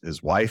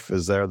his wife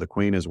is there. The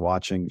queen is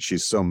watching.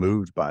 She's so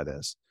moved by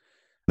this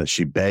that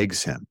she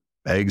begs him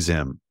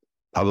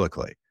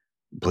publicly,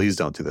 "Please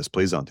don't do this.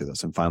 Please don't do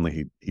this." And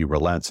finally he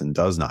relents and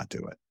does not do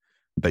it.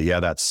 But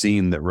that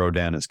scene that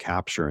Rodin is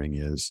capturing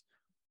is,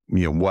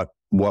 what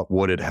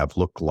would it have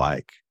looked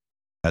like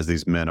as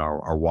these men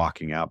are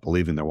walking out,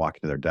 believing they're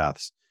walking to their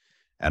deaths.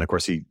 And of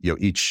course,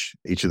 each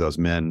of those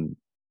men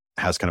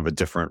has kind of a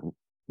different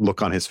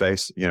look on his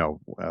face,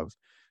 of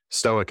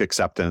stoic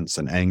acceptance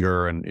and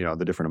anger and,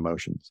 the different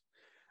emotions.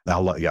 I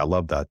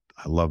love that.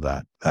 I love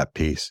that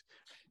piece.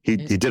 He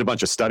did a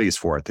bunch of studies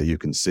for it that you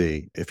can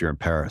see if you're in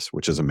Paris,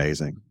 which is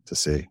amazing to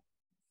see.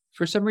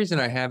 For some reason,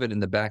 I have it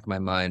in the back of my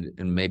mind,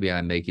 and maybe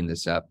I'm making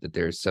this up, that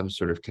there's some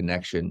sort of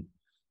connection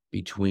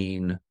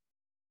between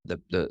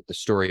the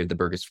story of the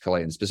Burgess of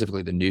Calais, and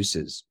specifically the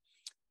nooses,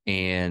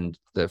 and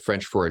the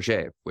French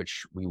fourragère,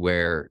 which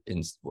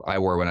I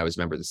wore when I was a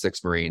member of the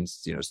 6th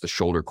Marines. It's the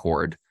shoulder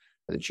cord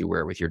that you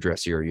wear with your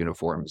dressier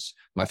uniforms.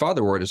 My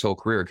father wore it his whole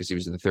career because he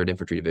was in the 3rd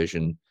Infantry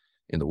Division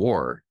in the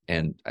war,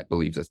 and I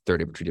believe the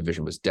 3rd Infantry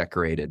Division was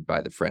decorated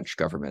by the French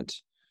government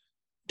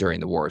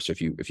during the war. So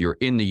if you're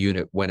in the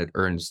unit when it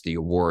earns the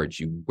award,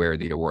 you wear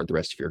the award the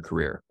rest of your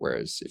career.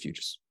 Whereas if you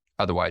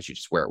otherwise you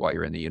just wear it while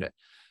you're in the unit.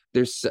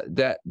 There's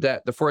that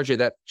the fourragère,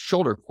 that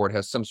shoulder cord,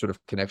 has some sort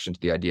of connection to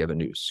the idea of a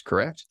noose,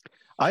 correct?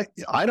 I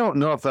don't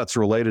know if that's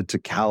related to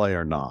Calais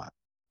or not.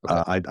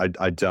 Okay.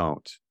 I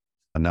don't.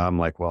 And now I'm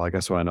like, well, I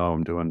guess what I know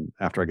I'm doing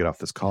after I get off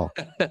this call.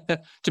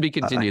 To be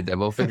continued. Then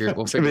we'll figure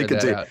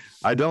that out.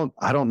 I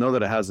don't know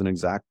that it has an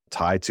exact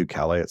tie to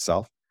Calais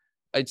itself.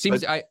 It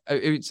seems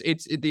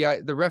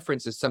the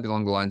reference is something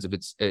along the lines of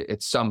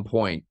at some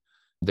point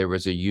there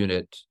was a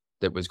unit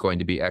that was going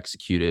to be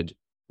executed,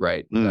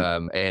 right?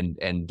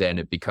 And then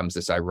it becomes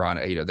this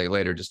ironic, they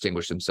later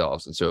distinguish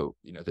themselves, and so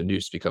the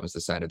noose becomes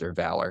the sign of their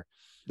valor.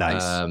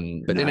 Nice.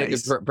 But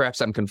nice. Then perhaps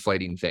I'm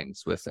conflating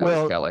things with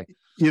Calais.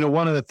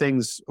 One of the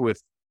things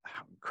with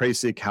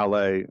Crécy,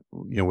 Calais,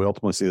 we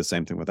ultimately see the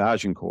same thing with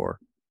Agincourt.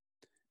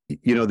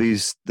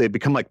 They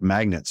become like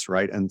magnets,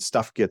 right? And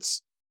stuff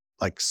gets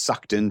like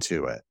sucked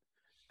into it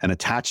and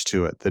attached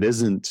to it that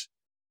isn't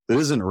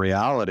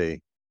reality,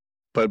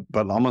 but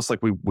almost like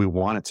we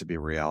want it to be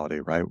reality,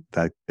 right?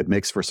 That it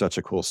makes for such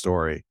a cool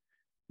story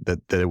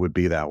that it would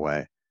be that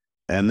way.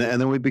 And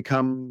then we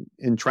become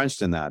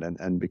entrenched in that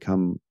and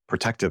become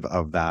protective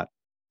of that,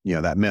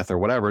 that myth or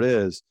whatever it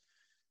is,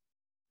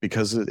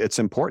 because it's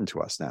important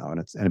to us now, and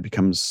it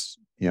becomes,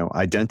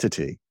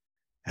 identity,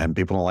 and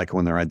people don't like it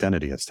when their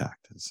identity is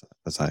attacked,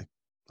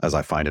 as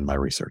I find in my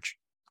research.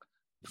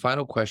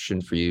 Final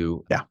question for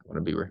you. Yeah, I want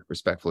to be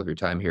respectful of your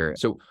time here.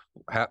 So,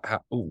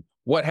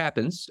 what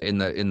happens in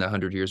the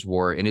 100 Years'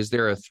 War, and is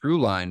there a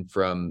through line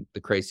from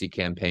the Crécy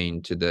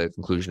campaign to the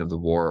conclusion of the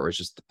war, or is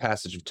just the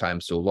passage of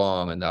time so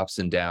long and the ups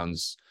and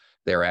downs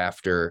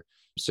thereafter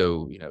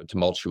so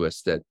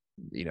tumultuous that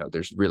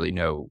there's really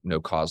no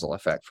causal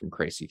effect from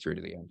Crécy through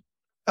to the end?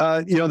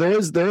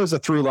 There is a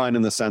through line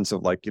in the sense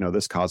of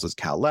this causes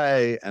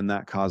Calais and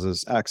that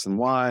causes X and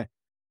Y.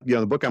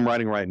 The book I'm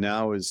writing right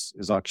now is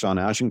Jean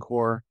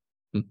Agincourt,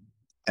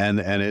 and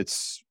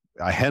it's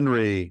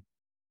Henry.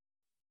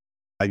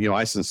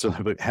 I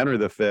sincerely believe Henry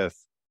V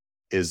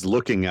is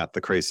looking at the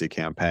Crécy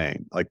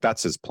campaign. Like,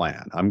 that's his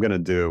plan. I'm going to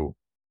do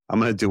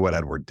what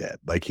Edward did.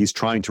 Like, he's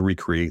trying to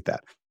recreate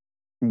that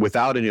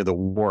without any of the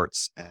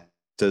warts.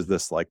 Does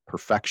this like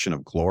perfection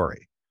of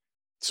glory.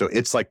 So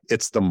it's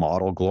the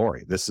model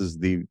glory. This is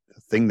the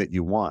thing that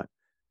you want.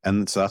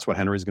 And so that's what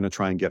Henry's going to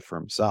try and get for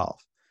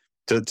himself,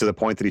 to the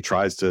point that he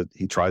tries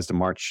to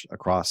march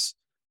across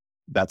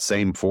that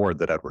same ford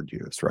that Edward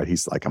used, right?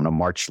 He's like, I'm going to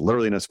march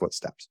literally in his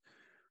footsteps.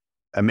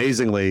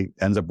 Amazingly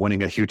ends up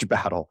winning a huge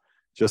battle,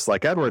 just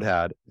like Edward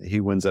had.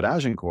 He wins at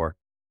Agincourt,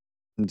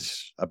 and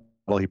a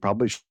battle he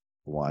probably should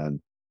have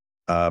won,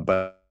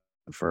 but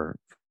for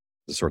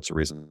the sorts of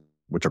reasons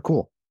which are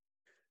cool.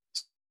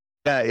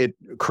 Yeah,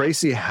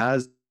 Crécy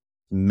has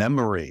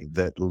memory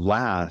that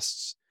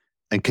lasts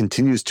and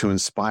continues to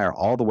inspire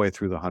all the way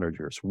through the 100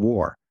 Years'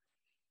 War,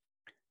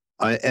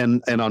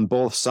 and on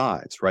both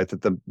sides, right?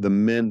 That the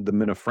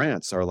men of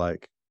France are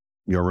like,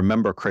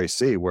 remember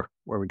Crécy, where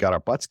we got our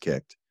butts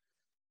kicked.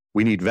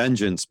 We need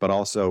vengeance, but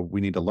also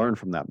we need to learn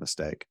from that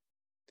mistake.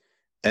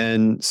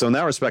 And so in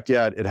that respect,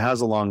 it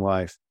has a long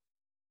life.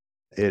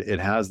 It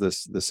has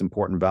this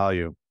important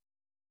value.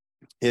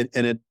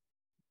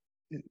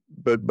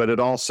 But it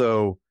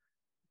also,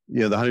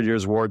 the 100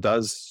 Years' War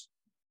does,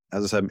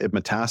 as I said, it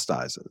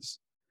metastasizes.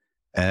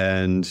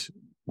 And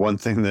one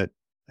thing that,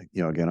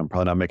 again, I'm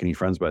probably not making any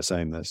friends by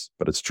saying this,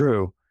 but it's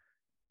true.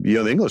 The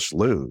English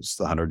lose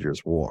the 100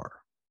 Years' War.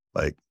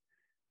 Like,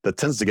 that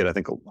tends to get, I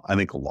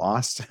think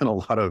lost in a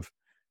lot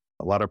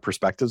of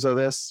perspectives of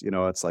this.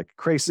 It's like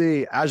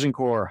Crécy,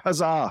 Agincourt,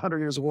 huzzah, 100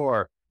 Years of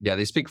War. Yeah,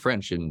 they speak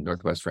French in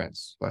Northwest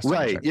France.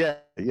 Right. Yeah.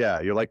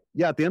 You're like,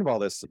 at the end of all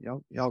this,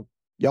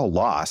 y'all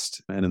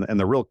lost, and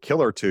the real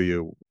killer to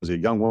you was a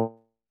young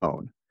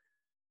woman.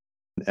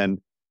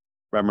 And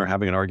I remember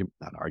having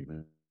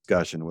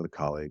discussion with a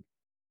colleague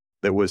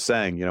that was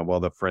saying, well,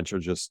 the French are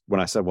just.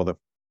 When I said, well,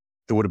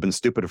 it would have been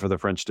stupid for the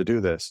French to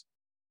do this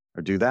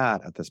or do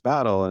that at this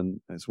battle, and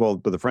it's, well,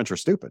 but the French are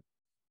stupid.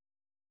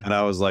 And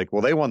I was like,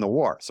 well, they won the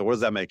war, so what does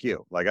that make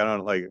you? Like, I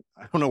don't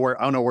know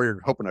where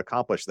you're hoping to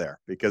accomplish there,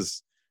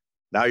 because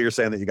now you're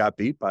saying that you got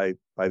beat by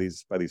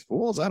these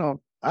fools. I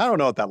don't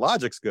know if that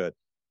logic's good.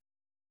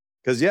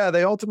 Because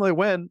they ultimately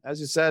win.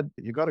 As you said,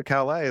 you go to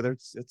Calais,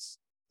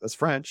 that's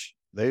French.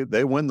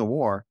 They win the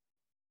war.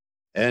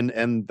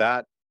 And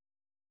that,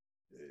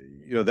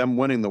 them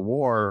winning the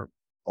war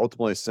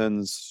ultimately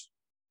sends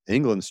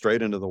England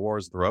straight into the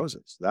Wars of the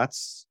Roses.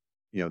 That's,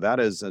 that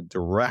is a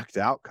direct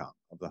outcome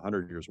of the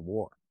 100 Years'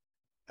 War.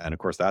 And of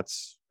course,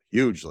 that's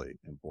hugely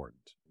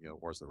important,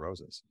 Wars of the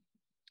Roses.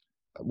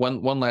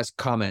 One last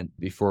comment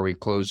before we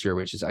close here,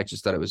 which is, I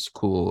just thought it was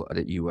cool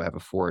that you have a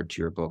foreword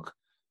to your book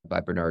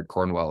by Bernard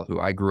Cornwell, who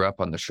I grew up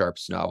on the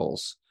Sharps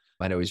novels.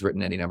 I know he's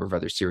written any number of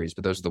other series,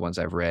 but those are the ones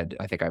I've read.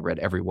 I think I've read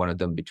every one of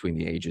them between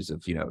the ages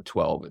of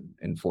 12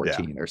 and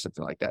 14 or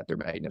something like that. They're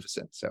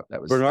magnificent. So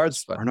that was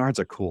Bernard's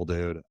a cool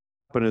dude.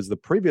 But as the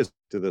previous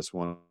to this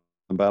one,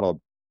 Battle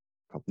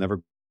of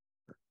Never,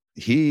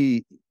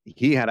 he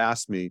had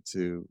asked me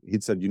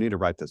he'd said, you need to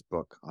write this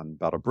book on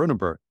Battle of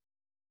Brunanburh,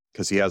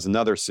 because he has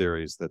another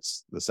series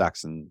that's the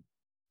Saxon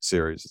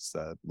series. It's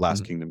the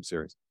Last Kingdom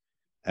series.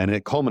 And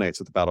it culminates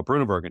with the Battle of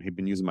Brunanburh, and he'd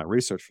been using my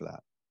research for that.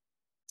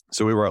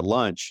 So we were at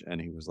lunch,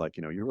 and he was like,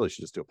 you really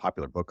should just do a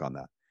popular book on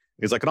that.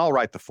 He's like, and I'll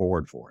write the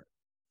foreword for it.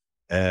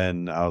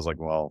 And I was like,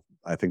 well,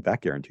 I think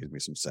that guarantees me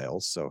some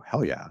sales. So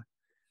hell yeah.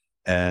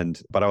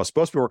 But I was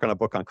supposed to be working on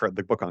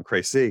the book on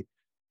Crécy.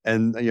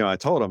 And, I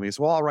told him, he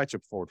said, well, I'll write you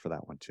a foreword for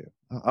that one too.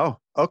 Oh,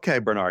 okay,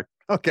 Bernard.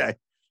 Okay.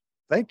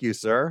 Thank you,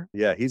 sir.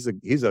 Yeah, he's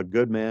a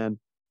good man.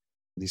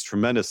 He's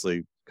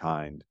tremendously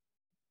kind,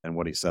 and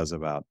what he says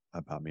about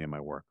me and my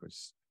work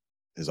is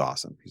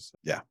awesome.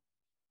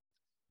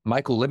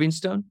 Michael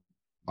Livingstone,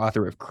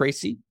 author of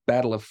Crécy,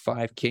 Battle of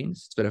Five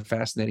Kings. It's been a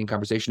fascinating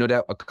conversation, no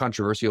doubt a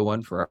controversial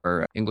one for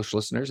our English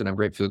listeners, and I'm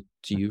grateful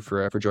to you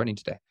for joining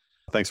today.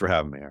 Thanks for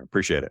having me. I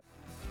appreciate it.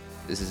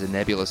 This is a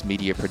Nebulous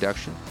Media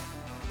production.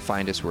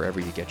 Find us wherever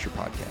you get your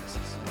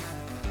podcasts.